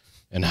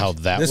and how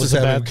that was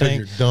a bad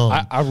thing.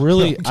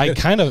 I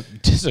kind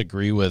of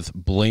disagree with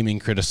blaming,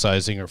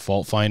 criticizing, or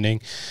fault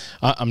finding.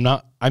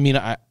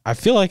 I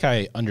feel like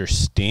I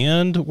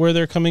understand where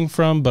they're coming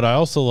from, but I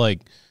also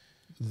like,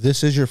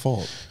 this is your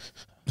fault.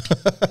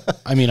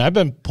 I mean, I've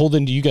been pulled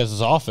into you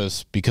guys'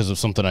 office because of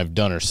something I've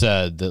done or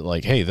said that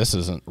like, hey, this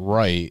isn't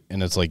right.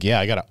 And it's like, yeah,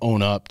 I got to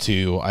own up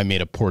to, I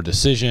made a poor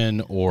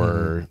decision,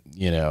 or,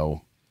 you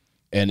know,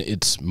 and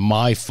it's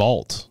my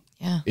fault.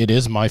 Yeah. It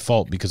is my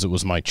fault because it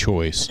was my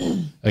choice.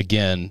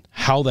 Again,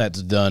 how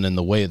that's done and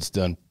the way it's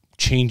done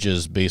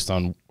changes based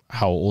on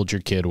how old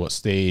your kid, what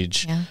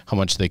stage, how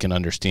much they can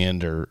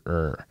understand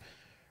or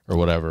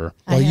whatever.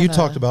 Well, you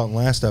talked about in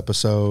last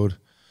episode,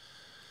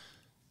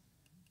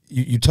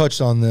 you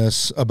touched on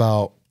this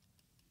about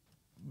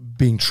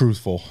being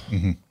truthful.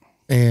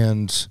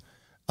 And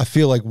I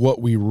feel like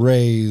what we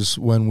raise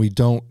when we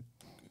don't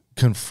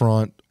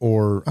confront,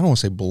 or I don't want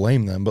to say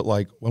blame them, but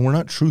like when we're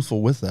not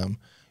truthful with them,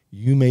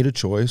 you made a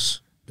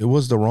choice. It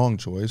was the wrong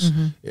choice.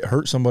 It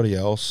hurt somebody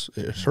else.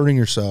 It's hurting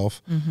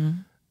yourself.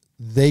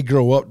 They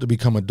grow up to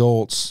become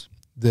adults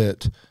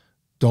that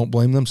don't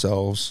blame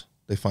themselves.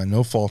 They find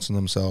no faults in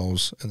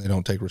themselves, and they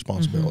don't take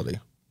responsibility.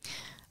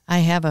 I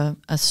have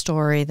a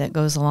story that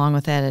goes along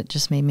with that. It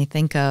just made me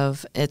think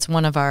of, it's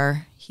one of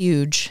our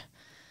huge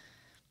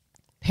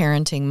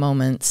parenting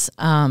moments.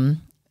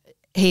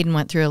 Hayden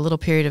went through a little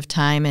period of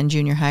time in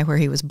junior high where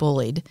he was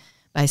bullied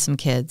by some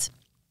kids.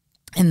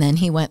 And then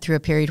he went through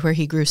a period where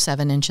he grew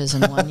 7 inches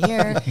in 1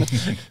 year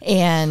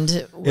and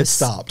It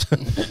stopped.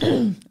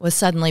 was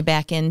suddenly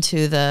back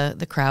into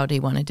the crowd he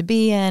wanted to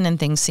be in, and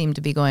things seemed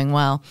to be going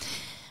well.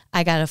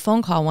 I got a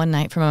phone call one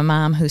night from a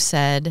mom who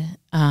said,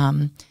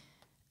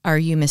 are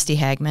you Misty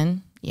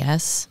Hageman?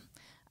 Yes.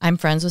 I'm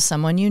friends with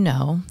someone you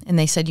know, and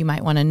they said you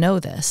might want to know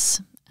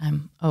this.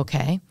 I'm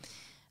okay.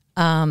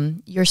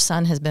 Your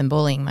son has been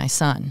bullying my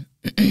son.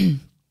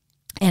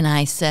 And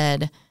I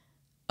said,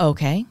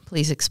 okay,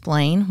 please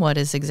explain what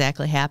has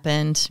exactly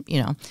happened.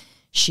 You know,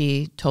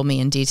 she told me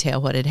in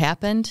detail what had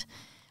happened.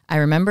 I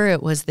remember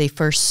it was the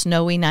first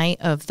snowy night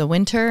of the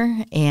winter,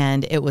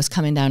 and it was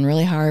coming down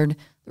really hard.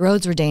 The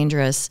roads were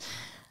dangerous.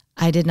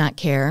 I did not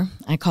care.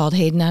 I called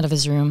Hayden out of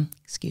his room.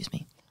 Excuse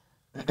me.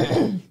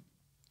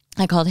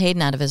 I called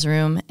Hayden out of his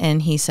room,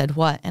 and he said,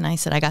 what? And I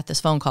said, I got this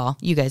phone call.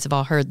 You guys have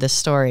all heard this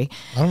story.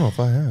 I don't know if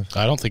I have.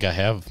 I don't think I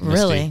have, Misty.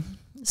 Really?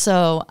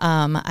 So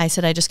I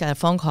said, I just got a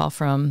phone call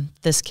from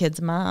this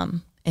kid's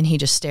mom, and he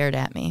just stared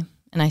at me.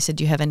 And I said,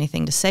 do you have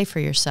anything to say for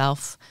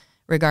yourself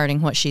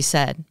regarding what she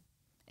said?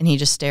 And he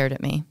just stared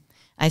at me.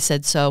 I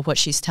said, so what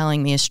she's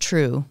telling me is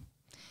true.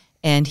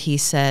 And he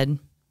said,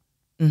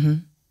 mm-hmm.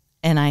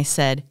 And I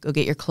said, go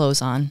get your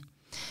clothes on.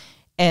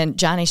 And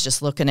Johnny's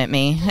just looking at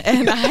me.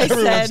 And I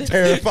said,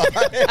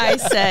 terrified. I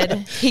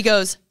said, he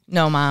goes,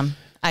 no, Mom.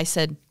 I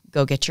said,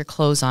 go get your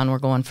clothes on. We're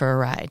going for a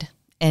ride.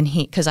 And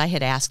because I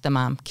had asked the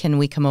mom, can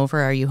we come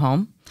over? Are you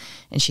home?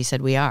 And she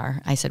said, we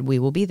are. I said, we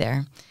will be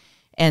there.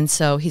 And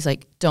so he's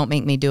like, don't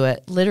make me do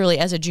it. Literally,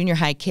 as a junior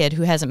high kid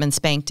who hasn't been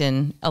spanked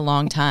in a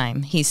long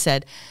time, he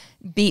said,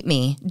 beat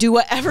me. Do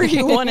whatever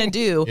you want to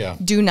do. Yeah.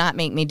 Do not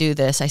make me do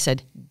this. I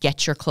said,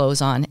 get your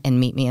clothes on and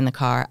meet me in the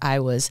car. I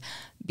was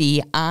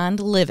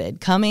beyond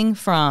livid, coming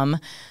from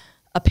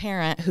a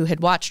parent who had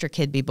watched her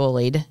kid be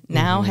bullied,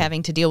 now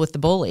having to deal with the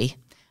bully.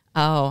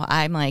 Oh,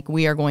 I'm like,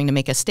 we are going to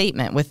make a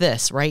statement with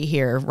this right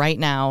here, right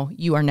now.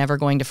 You are never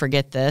going to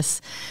forget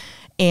this.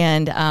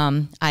 And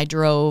I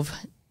drove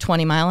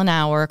 20 miles an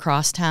hour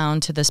across town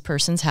to this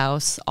person's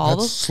house.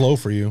 That's slow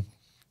for you.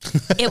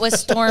 It was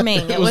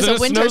storming. It was a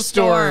winter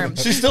storm.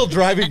 She's still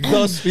driving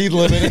the speed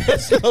limit in a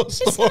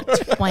snowstorm.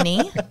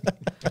 20.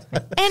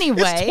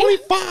 Anyway.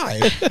 It's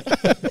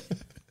 25.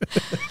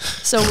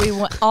 So we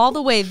went all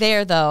the way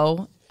there,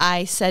 though.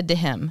 I said to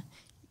him,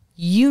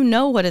 you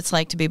know what it's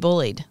like to be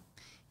bullied.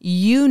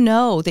 You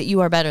know that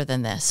you are better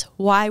than this.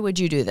 Why would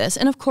you do this?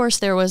 And, of course,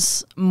 there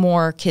was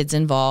more kids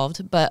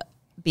involved, but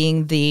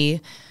being the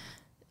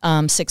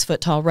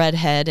 6-foot-tall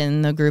redhead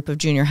in the group of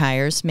junior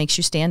hires makes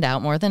you stand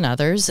out more than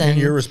others. And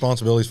your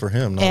responsibilities for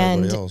him, not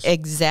everybody else.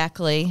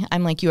 Exactly.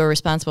 I'm like, you are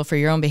responsible for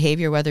your own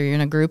behavior, whether you're in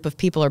a group of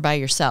people or by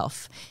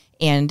yourself.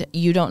 And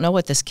you don't know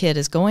what this kid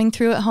is going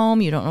through at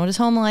home. You don't know what his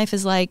home life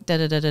is like.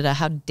 Da-da-da-da-da.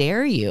 How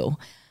dare you?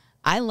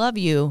 I love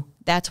you.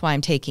 That's why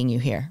I'm taking you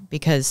here,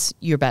 because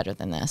you're better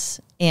than this.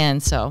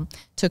 And so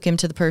took him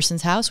to the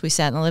person's house. We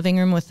sat in the living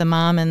room with the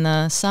mom and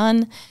the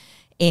son.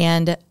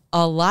 And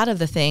a lot of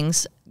the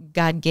things,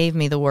 God gave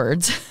me the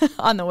words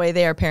on the way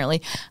there,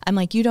 apparently. I'm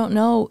like, you don't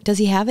know, does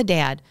he have a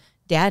dad?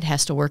 Dad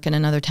has to work in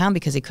another town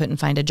because he couldn't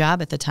find a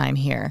job at the time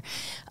here.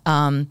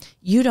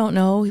 You don't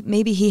know,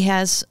 maybe he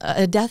has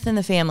a death in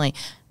the family.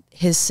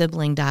 His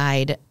sibling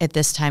died at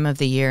this time of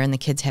the year and the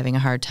kid's having a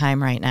hard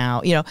time right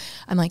now. You know,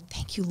 I'm like,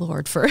 thank you,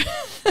 Lord, for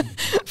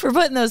for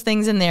putting those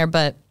things in there.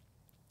 But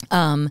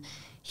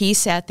he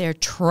sat there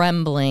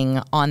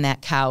trembling on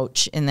that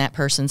couch in that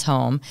person's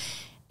home.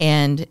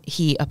 And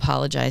he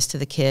apologized to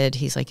the kid.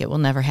 He's like, it will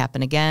never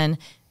happen again.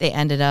 They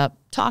ended up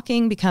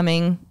talking,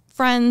 becoming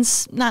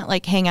friends, not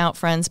like hangout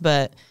friends,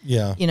 but,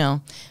 you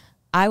know,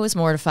 I was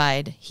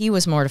mortified. He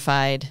was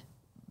mortified.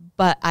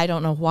 But I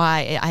don't know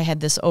why. I had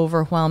this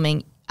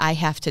overwhelming, I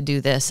have to do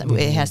this. Mm-hmm.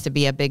 It has to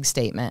be a big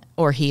statement,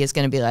 or he is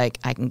going to be like,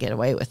 I can get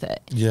away with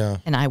it. Yeah.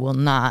 And I will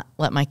not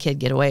let my kid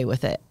get away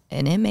with it.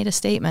 And it made a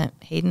statement.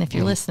 Hayden, if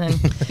you're listening,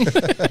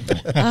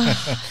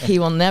 he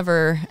will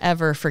never,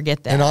 ever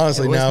forget that. And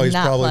honestly, now he's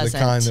probably pleasant.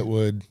 the kind that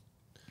would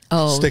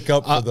stick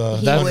up for the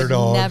underdog. He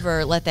would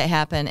never let that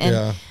happen.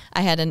 And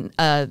I had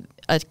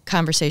a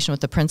conversation with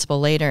the principal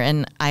later,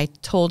 and I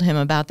told him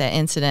about that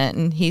incident.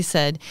 And he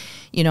said,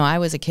 you know, I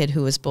was a kid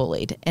who was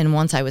bullied. And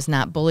once I was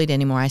not bullied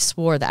anymore, I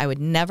swore that I would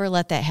never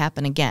let that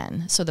happen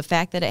again. So the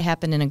fact that it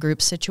happened in a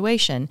group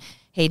situation,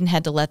 Hayden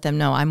had to let them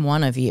know, I'm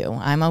one of you.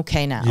 I'm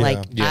okay now.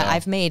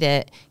 I've made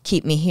it.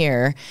 Keep me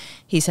here.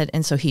 He said,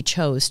 and so he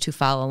chose to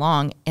follow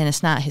along. And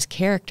it's not his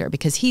character,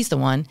 because he's the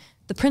one.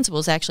 The principal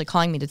is actually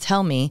calling me to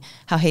tell me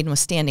how Hayden was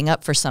standing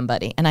up for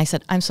somebody. And I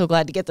said, I'm so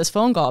glad to get this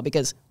phone call,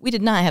 because we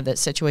did not have that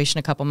situation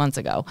a couple months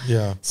ago.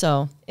 Yeah.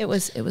 So it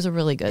was a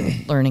really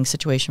good learning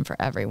situation for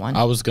everyone.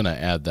 I was going to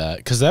add that,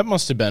 because that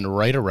must have been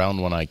right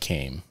around when I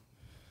came.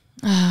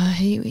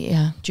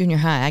 Junior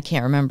high. I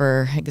can't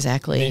remember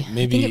exactly.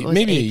 Maybe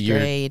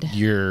a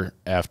year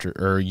after,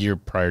 or a year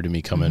prior to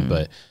me coming,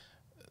 but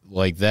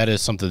like that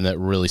is something that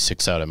really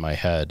sticks out in my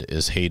head,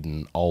 is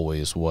Hayden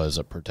always was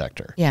a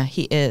protector. Yeah,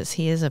 he is.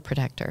 He is a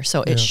protector.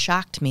 So it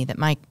shocked me that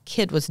my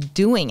kid was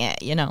doing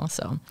it, you know,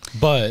 so.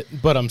 But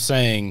I'm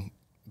saying,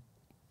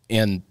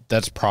 and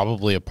that's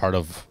probably a part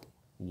of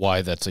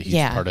why that's a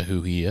huge part of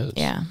who he is.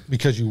 Yeah.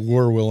 Because you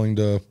were willing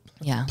to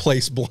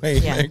place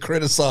blame and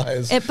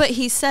criticize. But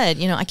he said,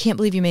 you know, I can't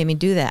believe you made me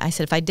do that. I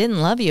said, if I didn't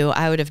love you,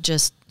 I would have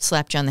just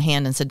slapped you on the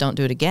hand and said, don't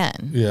do it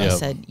again. Yeah. I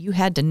said, you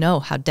had to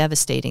know how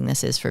devastating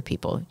this is for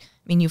people. I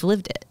mean, you've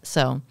lived it.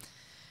 So,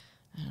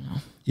 I don't know.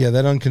 Yeah,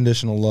 that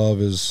unconditional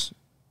love is,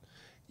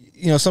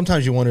 you know,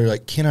 sometimes you wonder,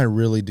 like, can I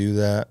really do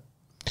that?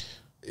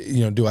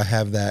 You know, do I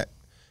have that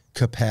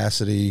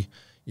capacity?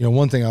 You know,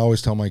 one thing I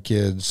always tell my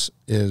kids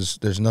is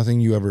there's nothing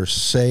you ever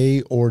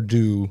say or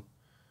do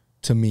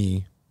to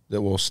me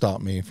that will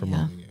stop me from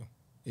loving you.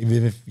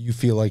 Even if you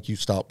feel like you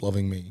stop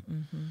loving me,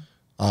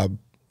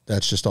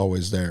 that's just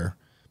always there.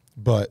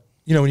 But,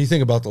 you know, when you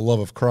think about the love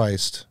of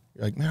Christ,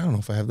 you're like, man, I don't know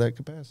if I have that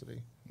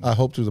capacity. I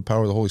hope through the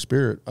power of the Holy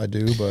Spirit I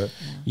do, but.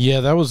 Yeah,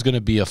 that was going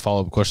to be a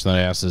follow-up question that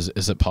I asked,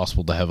 is it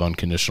possible to have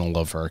unconditional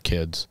love for our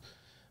kids?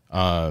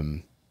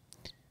 And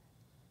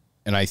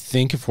I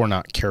think if we're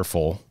not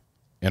careful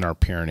in our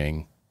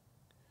parenting,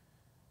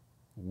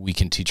 we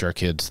can teach our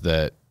kids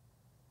that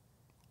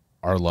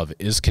our love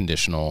is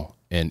conditional,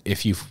 and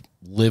if you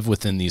live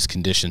within these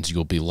conditions,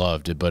 you'll be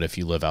loved, but if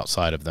you live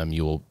outside of them,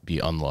 you will be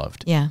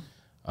unloved. Yeah.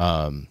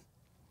 I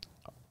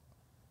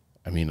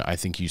mean, I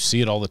think you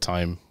see it all the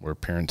time where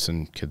parents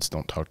and kids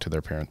don't talk to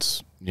their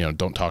parents, you know,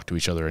 don't talk to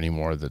each other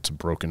anymore. That's a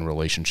broken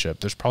relationship.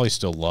 There's probably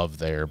still love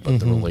there, but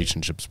the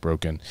relationship's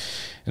broken.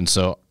 And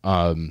so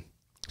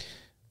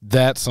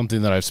that's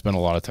something that I've spent a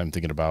lot of time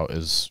thinking about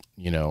is,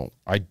 you know,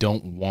 I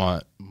don't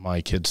want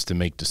my kids to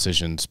make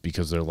decisions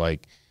because they're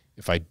like,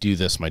 if I do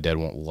this, my dad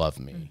won't love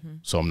me,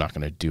 so I'm not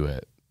going to do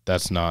it.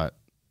 That's not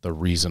the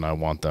reason I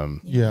want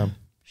them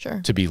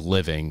to be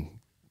living,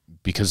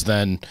 because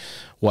then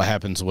what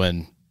happens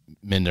when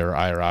Minda or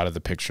I are out of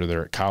the picture?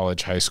 They're at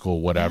college, high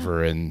school,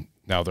 whatever, and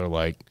now they're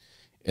like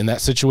in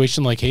that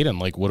situation like Hayden,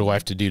 like, what do I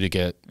have to do to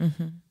get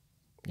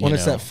When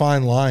it's that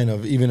fine line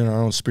of, even in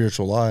our own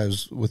spiritual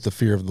lives, with the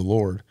fear of the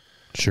Lord.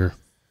 Sure.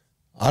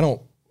 I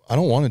don't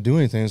want to do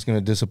anything that's going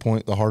to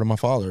disappoint the heart of my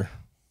Father.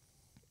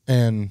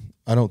 And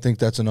I don't think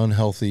that's an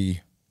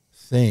unhealthy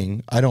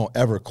thing. I don't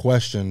ever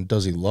question,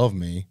 does he love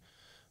me?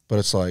 But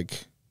it's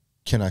like,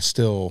 can I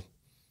still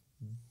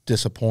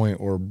disappoint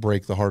or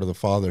break the heart of the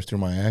Father through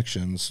my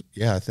actions?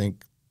 Yeah, I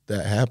think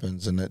that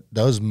happens, and it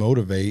does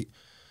motivate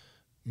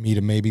me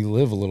to maybe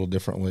live a little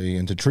differently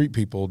and to treat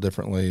people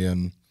differently.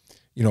 And,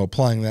 you know,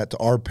 applying that to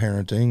our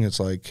parenting, it's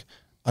like,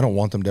 I don't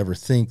want them to ever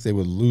think they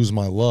would lose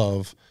my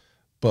love,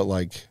 but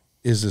like,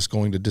 is this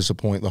going to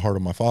disappoint the heart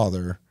of my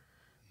Father?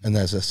 And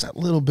that's just that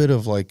little bit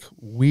of like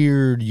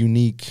weird,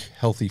 unique,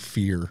 healthy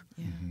fear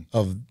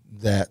of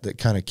that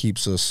kind of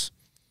keeps us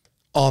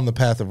on the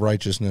path of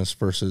righteousness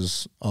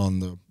versus on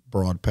the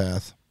broad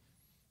path.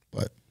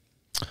 But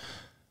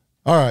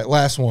all right,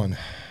 last one.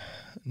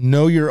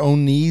 Know your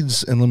own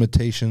needs and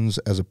limitations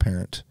as a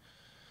parent.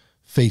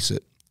 Face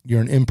it,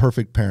 you're an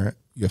imperfect parent.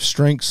 You have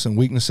strengths and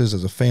weaknesses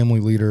as a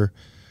family leader.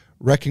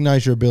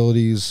 Recognize your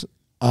abilities.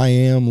 I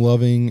am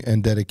loving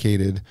and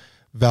dedicated.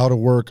 Vow to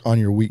work on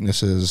your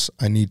weaknesses.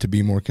 I need to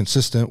be more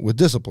consistent with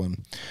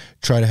discipline.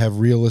 Try to have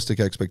realistic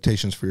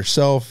expectations for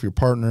yourself, your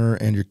partner,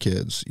 and your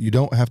kids. You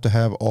don't have to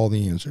have all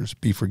the answers.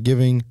 Be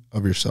forgiving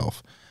of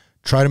yourself.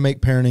 Try to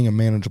make parenting a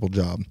manageable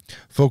job.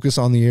 Focus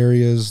on the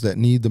areas that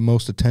need the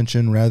most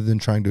attention rather than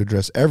trying to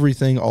address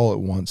everything all at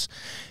once.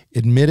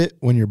 Admit it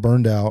when you're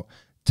burned out.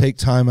 Take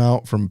time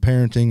out from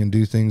parenting and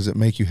do things that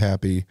make you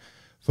happy.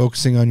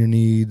 Focusing on your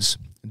needs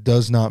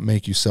does not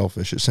make you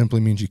selfish. It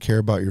simply means you care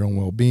about your own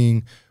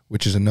well-being,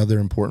 which is another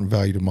important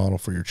value to model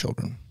for your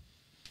children.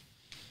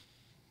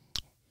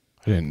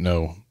 I didn't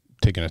know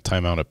taking a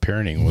time out of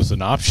parenting was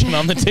an option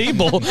on the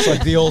table. It's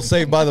like the old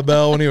Saved by the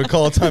Bell when he would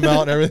call a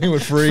timeout and everything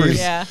would freeze.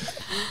 Yeah.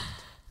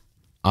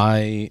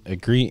 I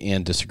agree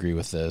and disagree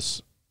with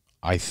this.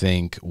 I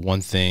think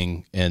one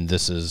thing, and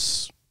this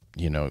is,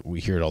 you know, we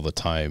hear it all the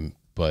time,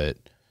 but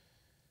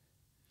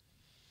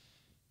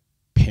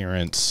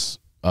parents,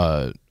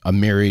 a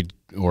married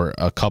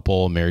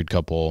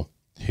couple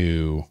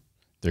who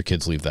their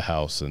kids leave the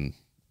house and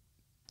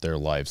their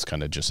lives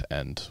kind of just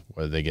end,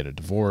 whether they get a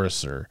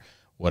divorce or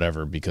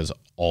whatever, because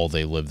all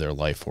they live their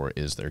life for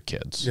is their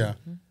kids. Yeah.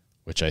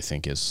 Which I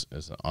think is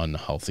an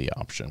unhealthy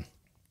option.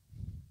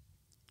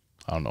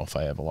 I don't know if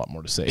I have a lot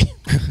more to say.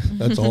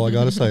 That's all I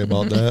got to say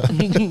about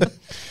that.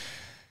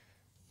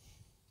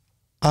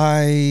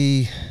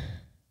 I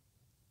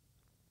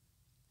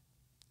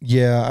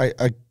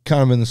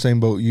kind of in the same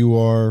boat you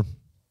are.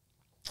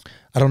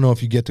 I don't know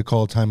if you get to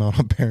call a timeout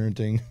on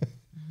parenting.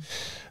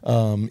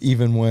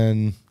 Even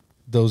when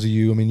those of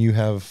you, I mean, you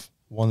have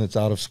one that's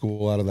out of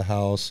school, out of the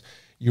house.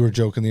 You were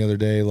joking the other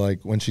day, like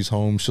when she's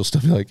home, she'll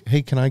still be like,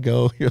 "Hey, can I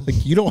go?" You're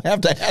like, "You don't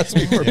have to ask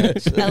me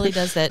permission." Ellie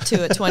does that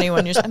too at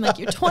 21 years. I'm like,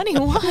 "You're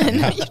 21.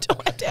 You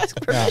don't have to ask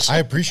permission." I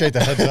appreciate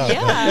the heads up.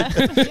 Yeah.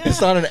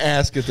 It's not an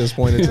ask at this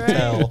point; it's a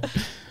tell.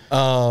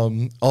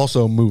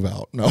 Also, move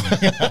out. No.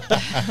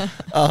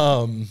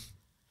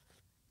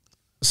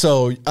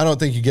 So I don't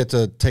think you get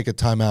to take a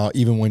time out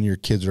even when your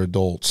kids are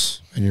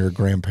adults and you're a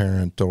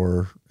grandparent,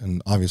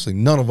 and obviously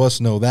none of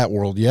us know that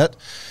world yet.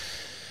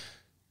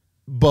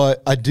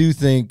 But I do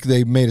think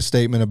they made a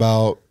statement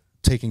about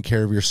taking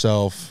care of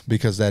yourself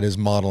because that is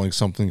modeling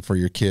something for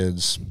your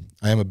kids.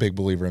 I am a big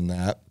believer in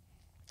that,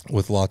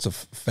 with lots of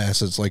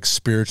facets, like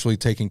spiritually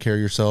taking care of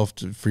yourself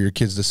for your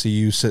kids to see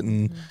you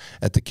sitting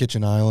at the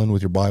kitchen island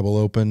with your Bible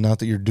open. Not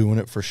that you're doing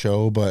it for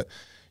show, but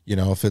you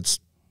know, if it's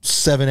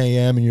 7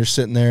 a.m. and you're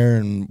sitting there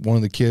and one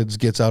of the kids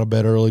gets out of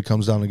bed early,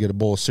 comes down to get a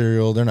bowl of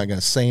cereal, they're not going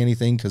to say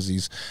anything because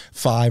he's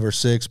 5 or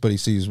 6, but he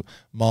sees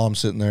mom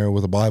sitting there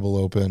with a Bible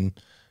open,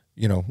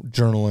 you know,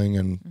 journaling,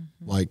 and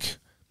like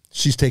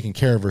she's taking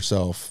care of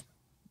herself.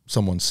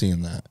 Someone's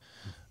seeing that.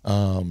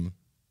 I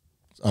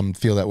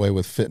feel that way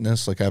with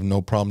fitness. Like I have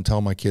no problem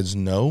telling my kids,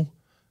 no,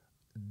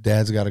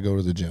 dad's got to go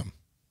to the gym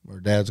or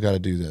dad's got to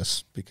do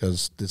this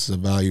because this is a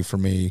value for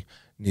me.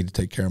 I need to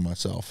take care of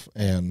myself.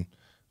 And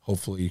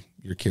hopefully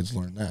your kids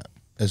learn that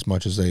as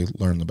much as they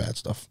learn the bad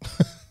stuff.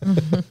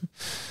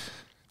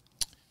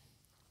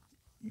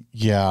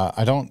 Yeah,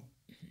 I don't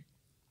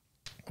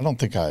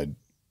think I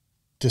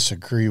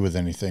disagree with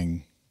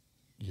anything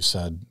you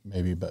said,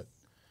 maybe, but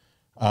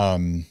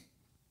I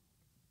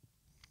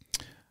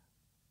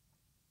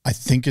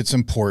think it's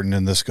important,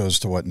 and this goes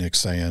to what Nick's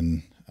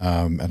saying,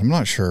 and I'm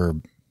not sure,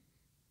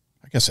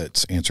 I guess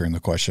it's answering the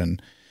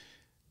question.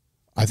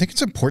 I think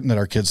it's important that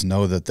our kids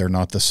know that they're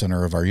not the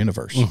center of our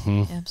universe.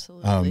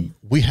 Absolutely.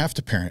 We have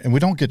to parent, and we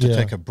don't get to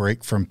take a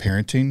break from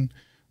parenting,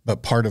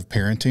 but part of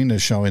parenting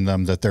is showing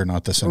them that they're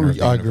not the center of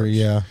the universe. I agree,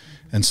 yeah.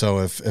 And so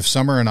if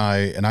Summer and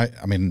I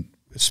mean,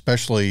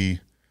 especially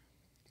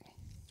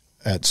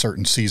at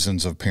certain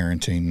seasons of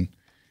parenting,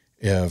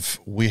 if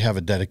we have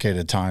a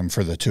dedicated time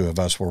for the two of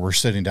us where we're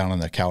sitting down on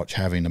the couch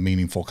having a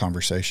meaningful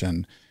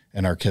conversation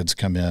and our kids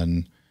come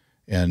in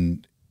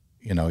and,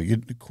 you know,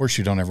 of course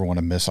you don't ever want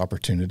to miss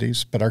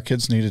opportunities, but our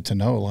kids needed to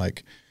know,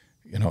 like,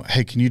 you know,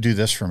 hey, can you do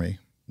this for me?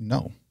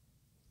 No,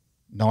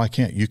 I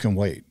can't. You can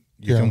wait.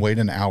 You can wait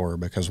an hour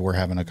because we're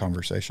having a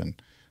conversation.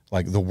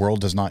 Like the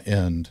world does not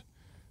end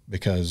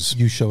because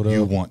you showed up.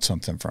 You want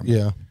something from me.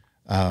 Yeah.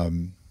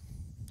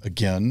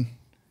 Again,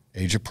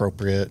 age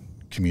appropriate.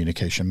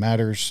 Communication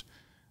matters.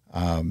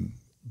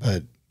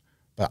 But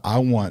I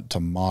want to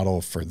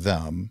model for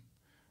them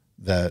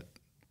that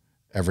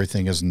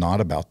everything is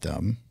not about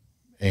them,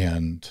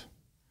 and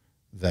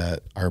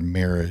that our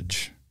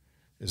marriage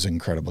is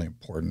incredibly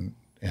important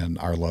and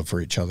our love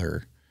for each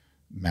other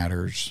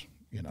matters,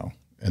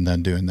 and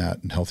then doing that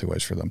in healthy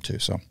ways for them too.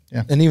 So,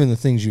 yeah. And even the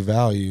things you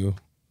value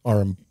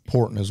are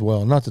important as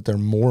well. Not that they're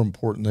more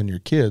important than your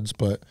kids,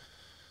 but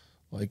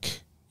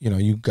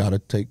you got to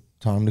take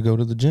time to go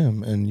to the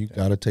gym, and you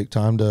got to take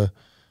time to,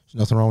 there's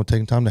nothing wrong with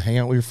taking time to hang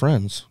out with your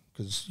friends,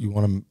 because you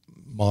want to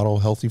model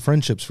healthy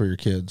friendships for your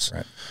kids.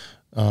 Right.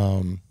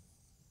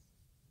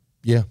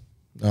 Yeah,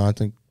 no, I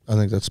think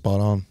that's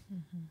spot on.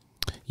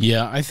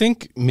 Yeah, I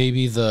think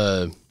maybe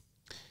the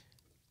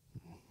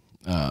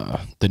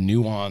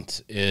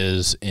nuance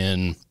is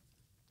in,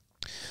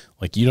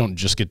 you don't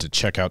just get to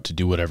check out to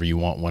do whatever you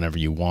want whenever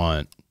you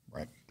want.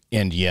 Right.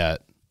 And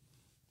yet,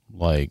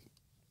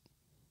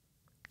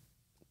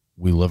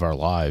 we live our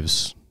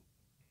lives,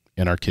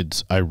 and our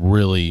kids, I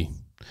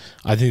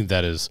think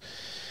that is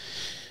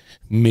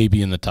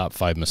maybe in the top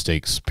 5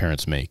 mistakes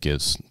parents make,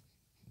 is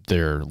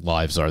their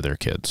lives are their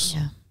kids.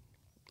 Yeah.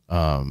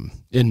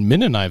 And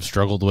Min and I have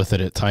struggled with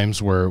it at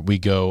times where we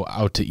go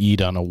out to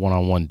eat on a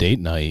one-on-one date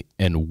night,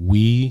 and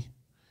it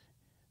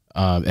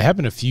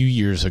happened a few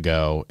years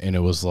ago, and it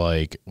was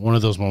one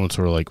of those moments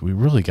where we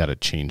really got to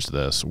change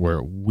this,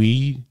 where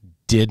we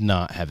did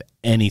not have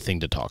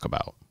anything to talk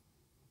about.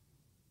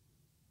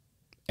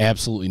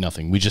 Absolutely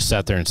nothing. We just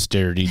sat there and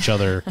stared at each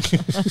other.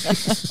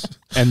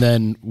 And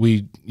then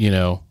we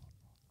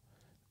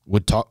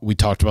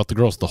talked about the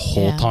girls the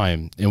whole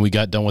time, and we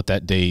got done with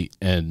that date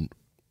and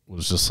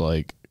was just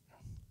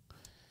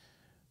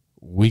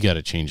we got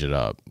to change it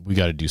up. We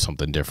got to do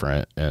something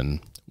different.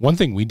 And one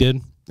thing we did,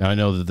 and I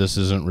know that this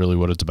isn't really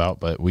what it's about,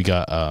 but we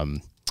got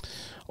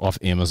off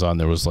Amazon,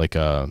 there was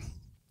a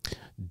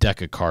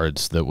deck of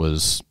cards that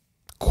was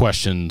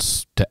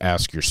questions to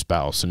ask your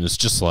spouse, and it's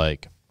just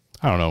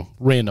I don't know,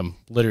 random,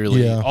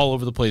 literally all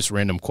over the place,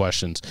 random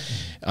questions.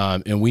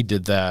 And we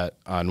did that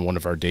on one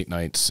of our date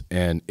nights,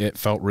 and it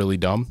felt really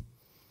dumb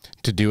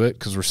to do it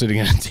because we're sitting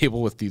at a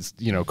table with these,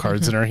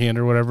 cards in our hand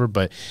or whatever,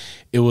 but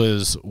it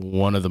was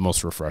one of the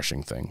most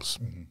refreshing things.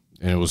 Mm-hmm.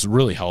 And it was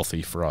really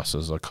healthy for us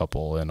as a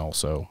couple, and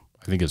also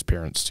I think as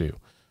parents too.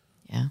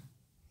 Yeah.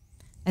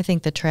 I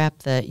think the trap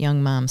that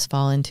young moms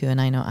fall into, and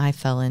I know I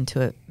fell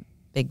into it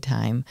big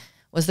time,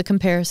 was the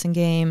comparison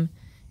game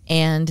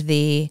and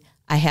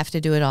I have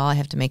to do it all. I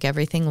have to make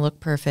everything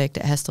look perfect.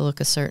 It has to look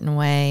a certain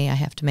way. I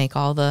have to make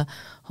all the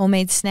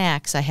homemade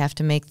snacks. I have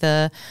to make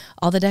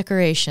all the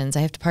decorations.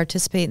 I have to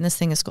participate in this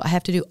thing at school. I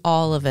have to do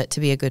all of it to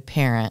be a good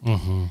parent.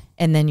 Mm-hmm.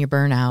 And then you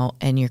burn out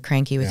and you're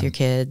cranky with your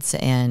kids.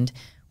 And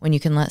when you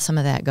can let some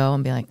of that go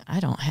and be I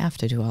don't have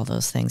to do all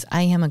those things.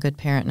 I am a good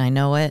parent and I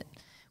know it.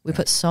 We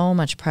put so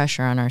much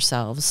pressure on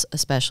ourselves,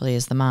 especially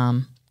as the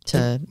mom.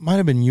 It might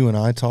have been you and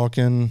I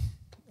talking,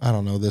 I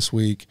don't know, this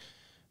week.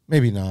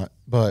 Maybe not,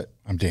 but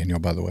I'm Daniel,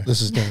 by the way.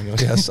 This is Daniel.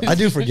 Yes, I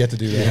do forget to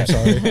do that. I'm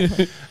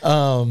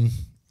sorry.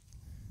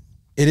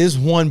 It is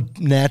one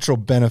natural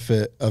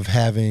benefit of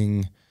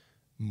having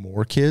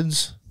more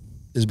kids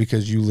is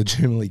because you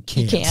legitimately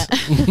can't.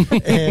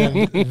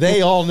 And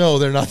they all know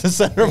they're not the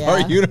center of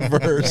our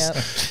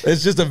universe. Yep.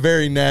 It's just a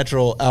very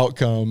natural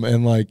outcome,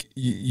 and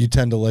you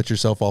tend to let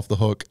yourself off the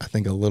hook, I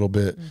think, a little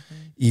bit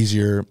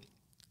easier.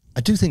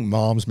 I do think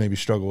moms maybe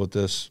struggle with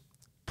this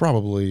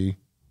probably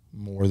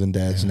more than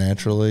dads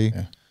naturally.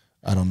 Yeah.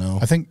 I don't know.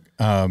 I think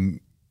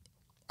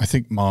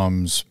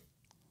moms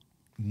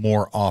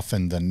more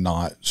often than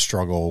not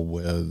struggle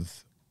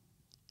with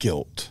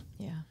guilt.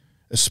 Yeah.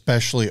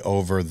 Especially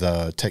over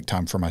the take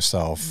time for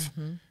myself,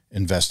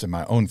 invest in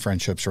my own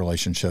friendships,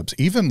 relationships,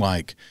 even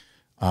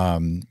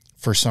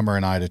for Summer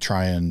and I to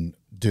try and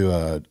do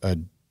a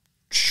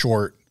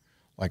short,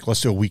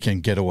 let's do a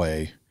weekend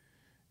getaway.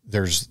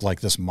 There's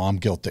this mom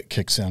guilt that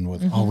kicks in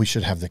with, we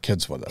should have the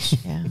kids with us.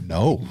 Yeah.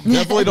 No,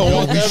 definitely don't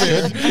want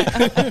them in.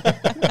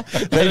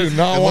 They do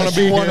not want to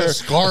be here.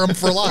 Scar them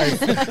for life.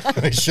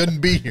 They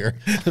shouldn't be here.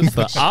 It's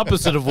the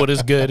opposite of what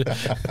is good.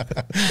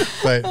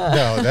 But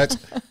no,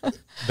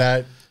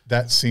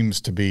 that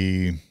seems to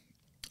be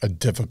a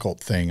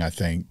difficult thing, I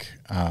think.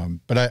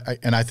 But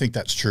I think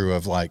that's true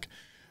of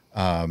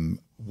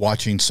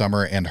watching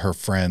Summer and her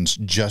friends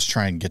just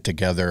try and get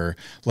together.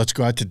 Let's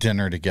go out to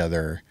dinner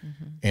together.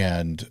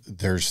 And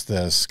there's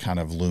this kind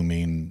of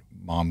looming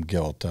mom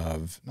guilt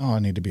of, I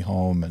need to be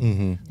home.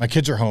 And my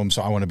kids are home,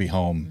 so I want to be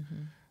home.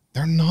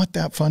 They're not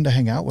that fun to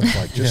hang out with.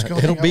 Just go.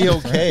 It'll be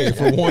okay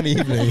for one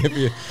evening.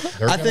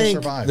 I think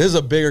survive. This is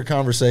a bigger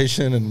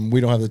conversation, and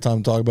we don't have the time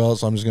to talk about it,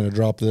 so I'm just going to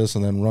drop this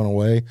and then run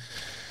away.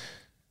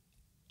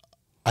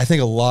 I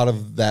think a lot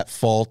of that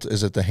fault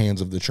is at the hands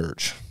of the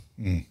church.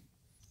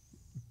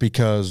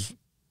 Because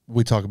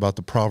we talk about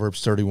the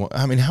Proverbs 31.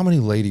 I mean, how many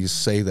ladies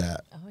say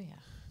that? Oh, yeah.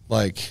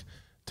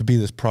 To be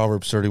this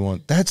Proverbs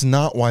 31. That's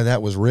not why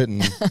that was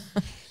written.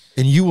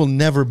 And you will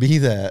never be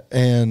that.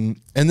 And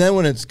then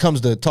when it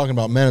comes to talking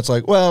about men, it's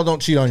well, don't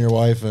cheat on your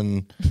wife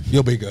and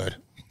you'll be good.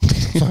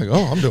 It's like,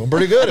 oh, I'm doing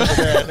pretty good at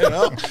that. You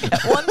know?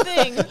 One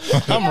thing.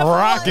 I'm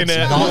rocking it.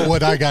 Not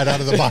what I got out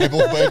of the Bible,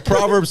 but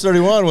Proverbs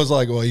 31 was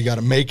like, well, you got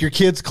to make your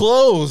kids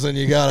clothes, and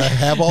you got to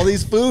have all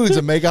these foods,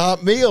 and make a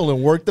hot meal,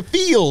 and work the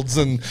fields,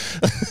 and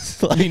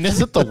I mean,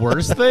 is it the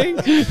worst thing?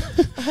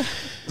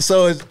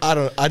 so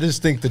I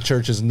just think the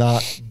church has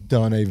not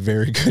done a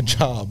very good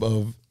job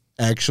of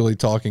actually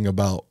talking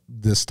about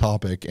this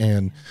topic,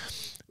 and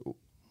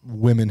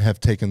women have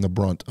taken the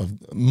brunt of,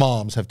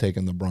 moms have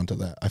taken the brunt of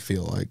that, I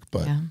feel like.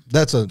 But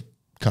that's a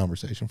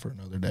conversation for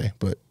another day,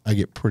 but I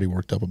get pretty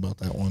worked up about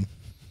that one.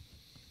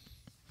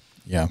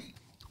 yeah.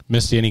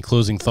 Misty, any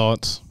closing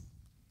thoughts?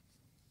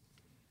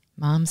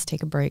 Moms,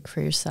 take a break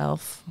for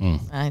yourself.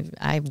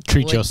 I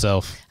Treat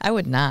yourself. I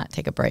would not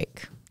take a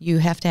break. You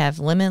have to have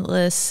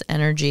limitless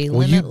energy,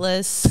 Well,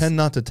 limitless. you tend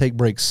not to take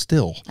breaks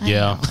still. I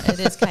Yeah. know. It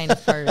is kind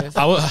of part of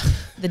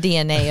the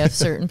DNA of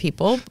certain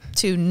people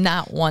to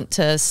not want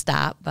to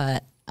stop.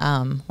 But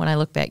when I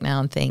look back now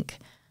and think,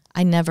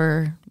 I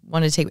never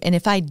wanted to take, and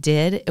if I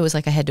did, it was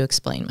like I had to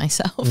explain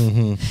myself.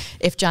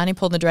 If Johnny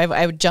pulled in the driveway,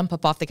 I would jump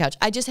up off the couch.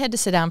 I just had to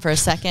sit down for a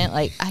second.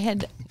 Like I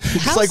had.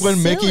 It's like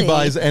when Mickey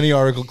buys any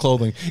article of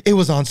clothing. It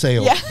was on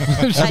sale. Yeah,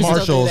 At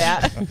Marshall's.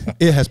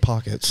 It has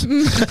pockets.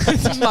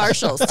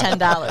 Marshall's,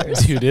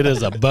 $10. Dude, it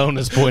is a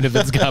bonus point if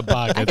it's got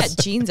I got pockets.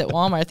 jeans at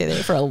Walmart the other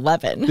day for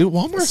 $11. Dude,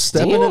 Walmart's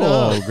stepping it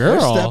Whoa, up. girl.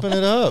 They're stepping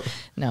it up.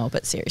 No,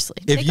 but seriously,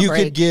 If take a you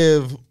break. could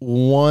give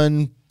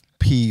one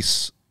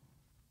piece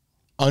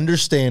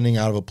understanding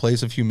out of a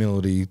place of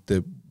humility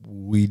that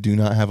we do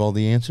not have all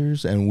the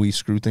answers and we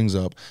screw things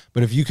up,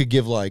 but if you could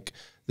give like,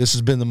 this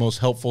has been the most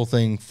helpful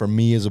thing for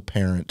me as a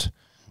parent,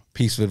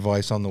 piece of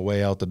advice on the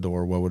way out the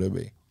door, what would it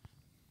be?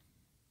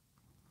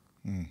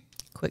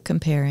 Quit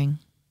comparing.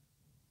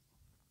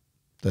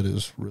 That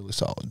is really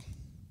solid.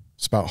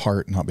 It's about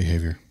heart, not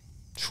behavior.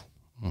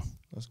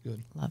 That's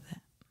good. Love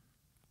that.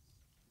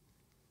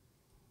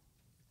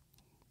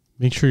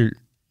 Make sure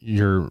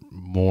you're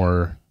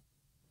more.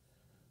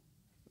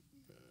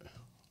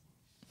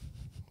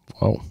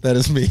 Well, That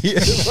is me.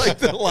 It's like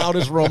the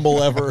loudest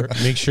rumble ever.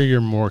 make sure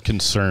you're more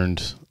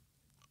concerned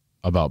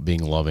about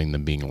being loving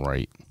than being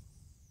right.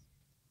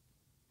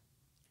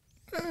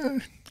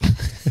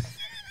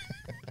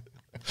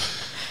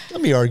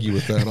 Let me argue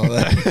with that on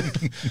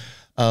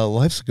that.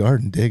 Life's a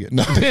garden, dig it.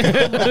 No.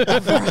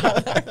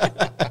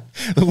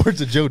 The words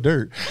of Joe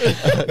Dirt,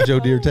 Joe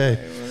Dirt.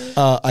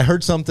 I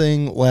heard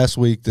something last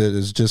week that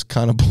has just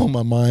kind of blown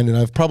my mind, and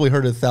I've probably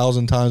heard it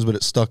 1,000 times, but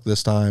it stuck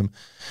this time.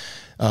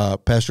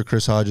 Pastor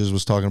Chris Hodges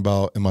was talking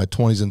about, in my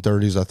 20s and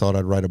 30s, I thought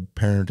I'd write a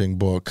parenting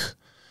book.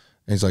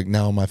 And he's like,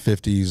 now in my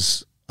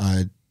 50s,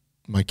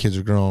 my kids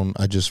are grown.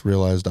 I just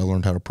realized I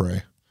learned how to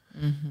pray.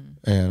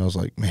 And I was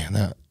like,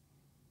 man,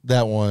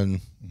 that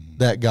one,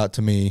 that got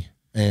to me.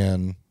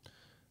 And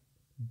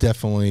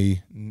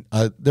definitely,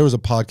 there was a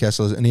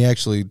podcast, and he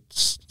actually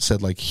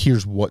said, like,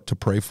 here's what to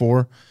pray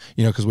for.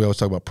 You know, because we always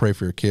talk about pray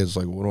for your kids.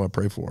 Like, what do I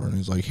pray for? And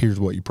he's like, here's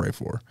what you pray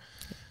for.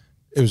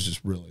 It was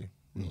just really,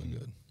 really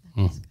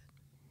good.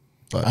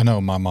 But I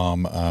know my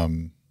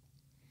mom,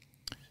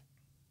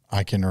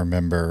 I can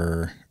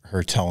remember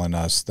her telling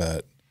us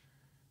that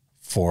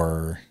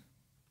for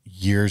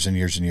years and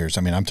years and years,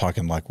 I mean, I'm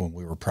talking like when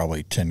we were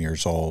probably 10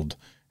 years old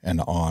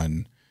and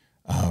on,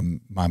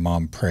 my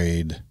mom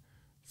prayed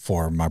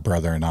for my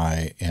brother and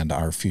I and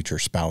our future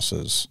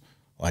spouses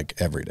like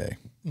every day.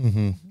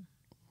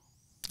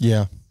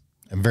 Yeah.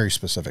 And very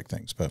specific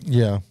things, but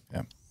Yeah.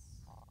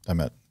 that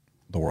meant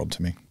the world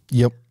to me.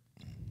 Yep.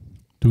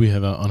 Do we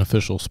have an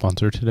unofficial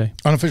sponsor today?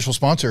 Unofficial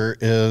sponsor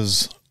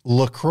is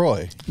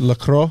LaCroix.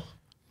 LaCroix.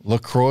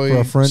 LaCroix For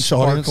a French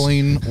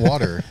sparkling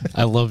water.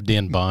 I love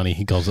Dan Bonney.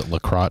 He calls it La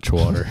Crotch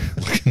water.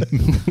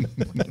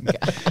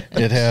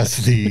 It has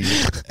the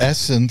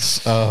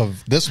essence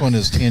of, this one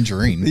is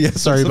tangerine. Yeah,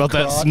 Sorry about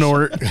that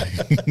snort.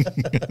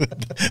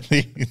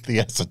 the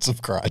essence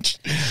of crotch.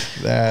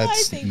 I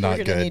That's think not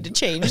we're going to good. need to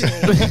change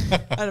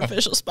the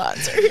unofficial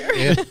sponsor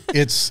here.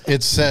 It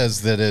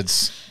says that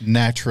it's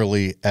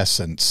naturally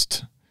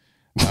essenced.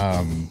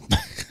 I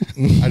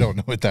don't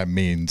know what that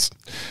means,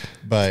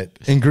 but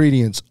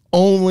Ingredients: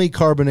 only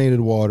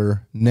carbonated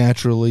water,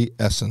 naturally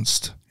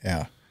essenced.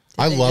 yeah,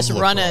 I I love just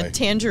run a LaCroix.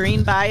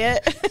 tangerine by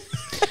it.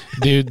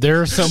 Dude,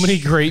 there are so many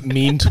great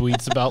mean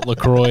tweets about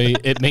LaCroix.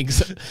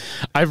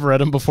 I've read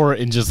them before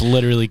and just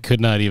literally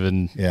could not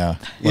even. Yeah,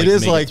 It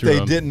is make like through they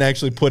 'em. didn't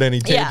actually put any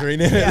Yeah.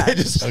 tangerine in it. Yeah. They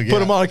just put yeah.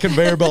 them on a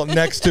conveyor belt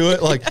next to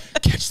it. Like,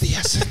 catch the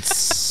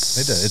essence.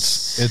 they did.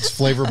 It's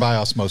flavor by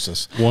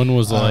osmosis. One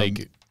was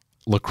like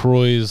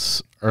LaCroix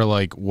are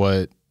like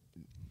what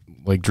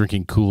like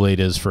drinking Kool-Aid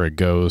is for a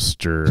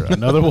ghost, or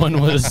another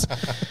one was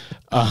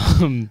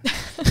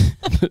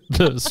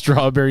the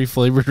strawberry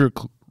flavored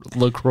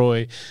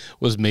LaCroix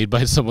was made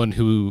by someone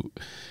who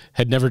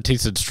had never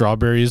tasted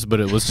strawberries,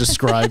 but it was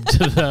described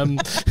to them.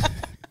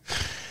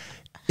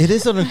 It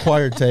is an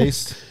acquired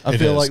taste. I It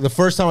feel is. like the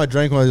first time I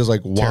drank one, I was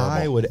like, why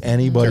Terrible. would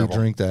anybody Terrible.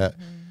 drink that?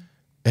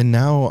 And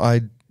now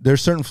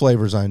there's certain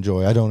flavors I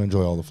enjoy. I don't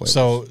enjoy all the flavors.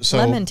 So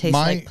Lemon tastes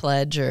my, like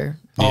Pledge or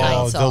Oh,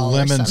 Pine the Sol or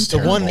lemon's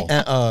something. The one,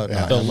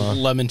 terrible.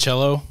 The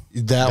limoncello.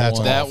 that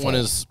one. That awful. one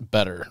is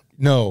better.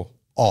 No,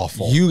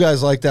 Awful. you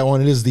guys like that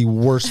one. It is the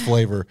worst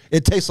flavor.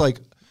 It tastes like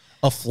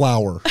a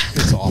flower.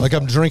 It's awful. Like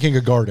I'm drinking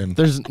a garden.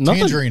 There's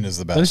nothing. Tangerine is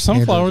the best. There's some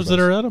Tangerine flowers is the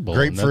that are edible.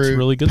 and Grapefruit, that's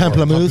really good.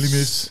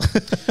 Pamplemousse.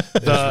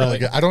 It's really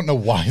good. I don't know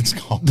why it's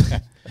called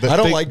that. But I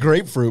don't like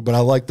grapefruit, but I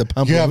like the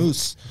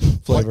pamplemousse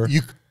flavor.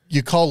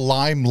 You call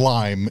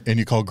lime, and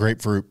you call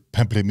grapefruit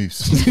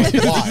pamplemousse.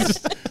 Like, why?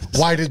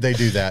 Why did they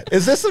do that?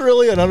 Is this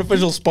really an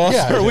unofficial sponsor?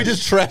 Yeah, or are we it is.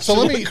 just trash? So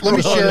let me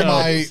share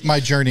my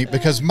journey,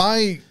 because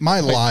my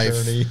life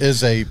journey.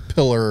 is a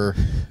pillar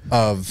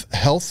of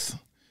health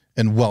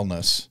and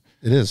wellness,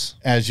 It is.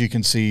 as you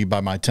can see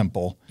by my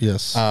temple.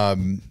 Yes.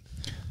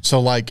 So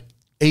like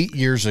 8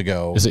 years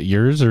ago, Is it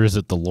yours or is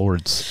it the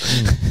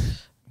Lord's?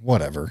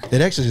 whatever.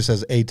 It actually just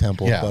says a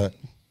temple, Yeah.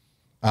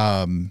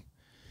 but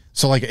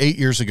So like 8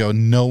 years ago,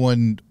 no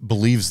one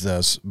believes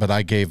this, but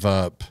I gave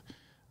up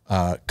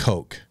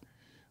Coke,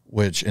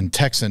 which in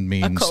Texan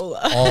means cola.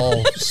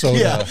 all soda.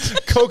 yeah,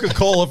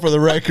 Coca-Cola for the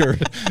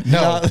record.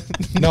 No,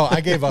 I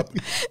gave up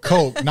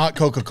Coke, not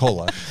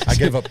Coca-Cola. I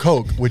gave up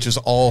Coke, which is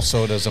all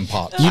sodas and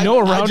pops. You know,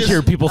 I around just-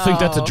 here, people think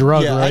that's a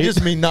drug, Yeah, right? I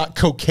just mean not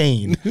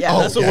cocaine. Yeah.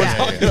 That's what yeah, we're yeah,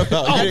 talking yeah.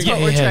 about. Oh, You That's didn't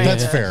what we're yeah, trying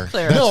that's to fair.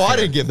 clear get- up. no, I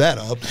didn't give that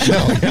up.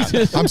 No,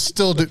 yeah, I'm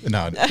still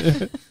no.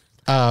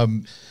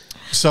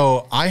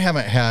 So I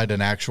haven't had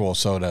an actual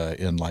soda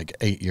in like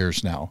 8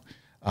 years now,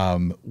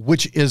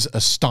 which is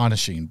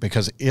astonishing,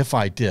 because if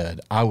I did,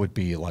 I would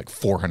be like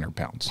 400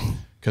 pounds,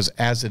 because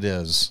as it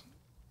is,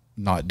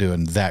 not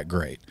doing that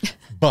great.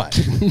 But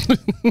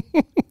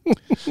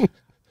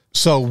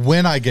so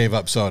when I gave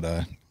up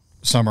soda,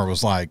 Summer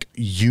was like,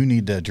 you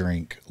need to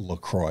drink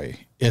LaCroix.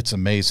 It's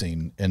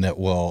amazing, and it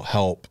will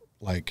help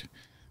like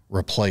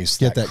replace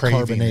Get that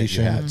craving that you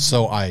carbonation. had.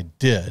 So I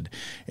did,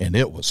 and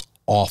it was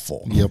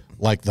awful. Yep.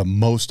 Like the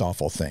most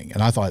awful thing.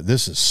 And I thought,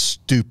 this is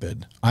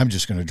stupid. I'm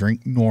just going to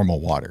drink normal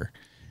water.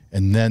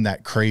 And then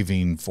that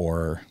craving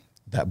for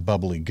that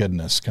bubbly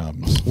goodness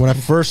comes. When I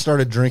first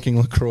started drinking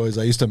LaCroix,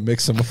 I used to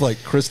mix them with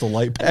like Crystal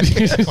Light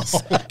packets.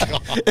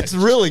 It's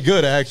really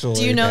good, actually.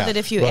 Do you know Yeah, that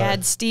if you but-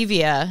 add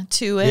stevia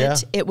to it, Yeah.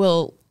 it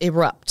will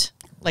erupt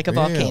like a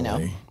volcano?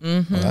 Really?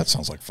 Well, that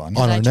sounds like fun.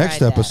 On I our next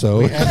tried that.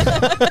 episode,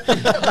 have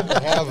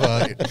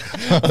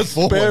a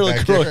full Bear one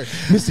back LaCroix. here.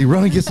 Misty,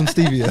 run and get some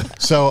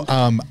stevia. So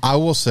I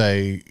will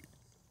say,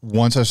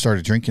 once I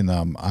started drinking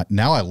them,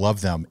 now I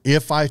love them.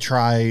 If I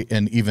try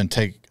and even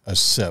take a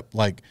sip,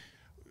 like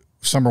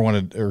Summer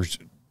wanted, or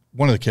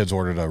one of the kids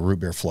ordered a root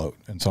beer float,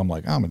 and so I'm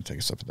like, I'm going to take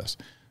a sip of this.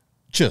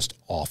 Just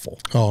awful.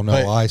 Oh no,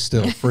 But- I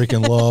still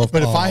freaking love.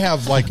 But if I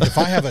have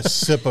a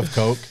sip of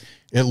Coke,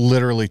 it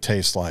literally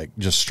tastes like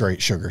just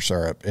straight sugar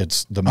syrup.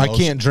 It's the most I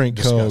can't drink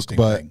Coke, disgusting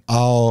but thing.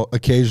 I'll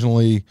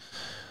occasionally,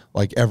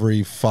 like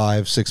every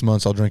 5-6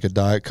 months, I'll drink a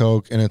Diet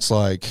Coke, and it's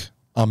like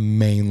I'm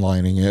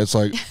mainlining it. It's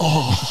like,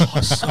 oh,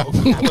 so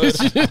good.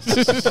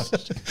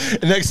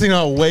 Next thing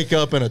I'll wake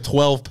up in a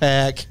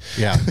 12-pack.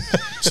 Yeah.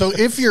 So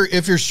if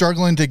you're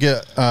struggling to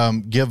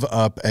give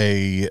up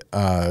a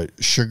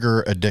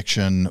sugar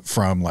addiction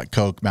from like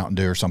Coke, Mountain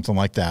Dew, or something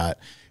like that,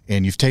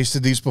 and you've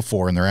tasted these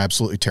before and they're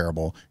absolutely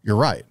terrible, you're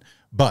right.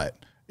 But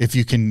if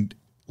you can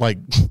like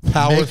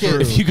Power make it- through.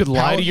 if you could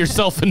lie to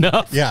yourself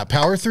enough. yeah,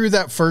 power through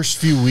that first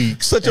few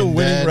weeks. Such a and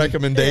winning then-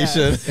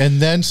 recommendation.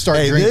 And then start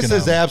Hey, drinking this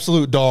is them.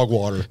 absolute dog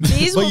water.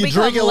 These But will you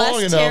become drink it long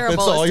less enough, it's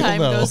terrible all as you'll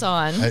time know. goes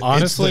on.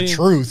 Honestly, it's the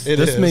truth. It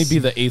This is. may be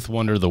the 8th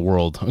wonder of the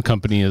world. A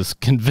company is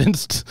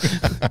convinced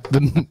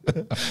the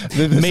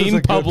This is a main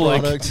good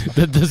public product.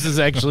 that this is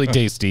actually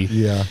tasty.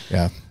 Yeah.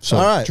 Yeah. So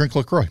All right. drink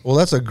LaCroix. Well,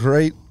 that's a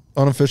great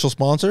unofficial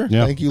sponsor.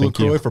 Yeah, thank you, thank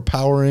LaCroix, you. for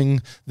powering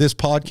this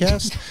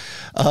podcast.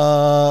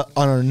 On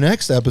our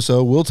next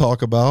episode, we'll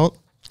talk about,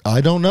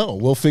 I don't know.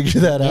 We'll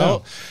figure that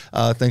out.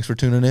 Thanks for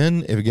tuning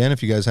in.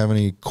 If you guys have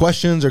any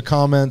questions or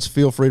comments,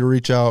 feel free to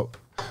reach out.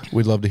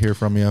 We'd love to hear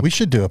from you. We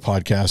should do a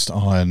podcast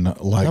on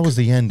like That was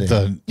the ending.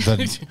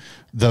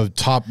 the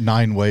top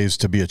 9 ways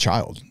to be a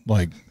child,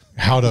 like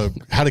how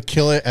to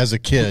kill it as a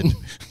kid.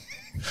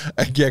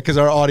 Yeah, because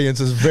our audience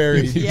is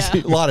very Yeah. a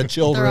lot of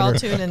children They're all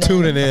are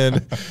tuning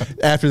in.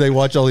 after they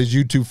watch all these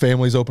YouTube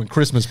families open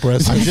Christmas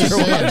presents.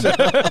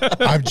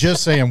 I'm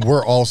just saying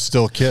we're all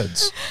still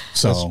kids,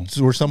 so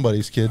We're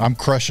somebody's kid. I'm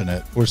crushing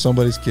it. We're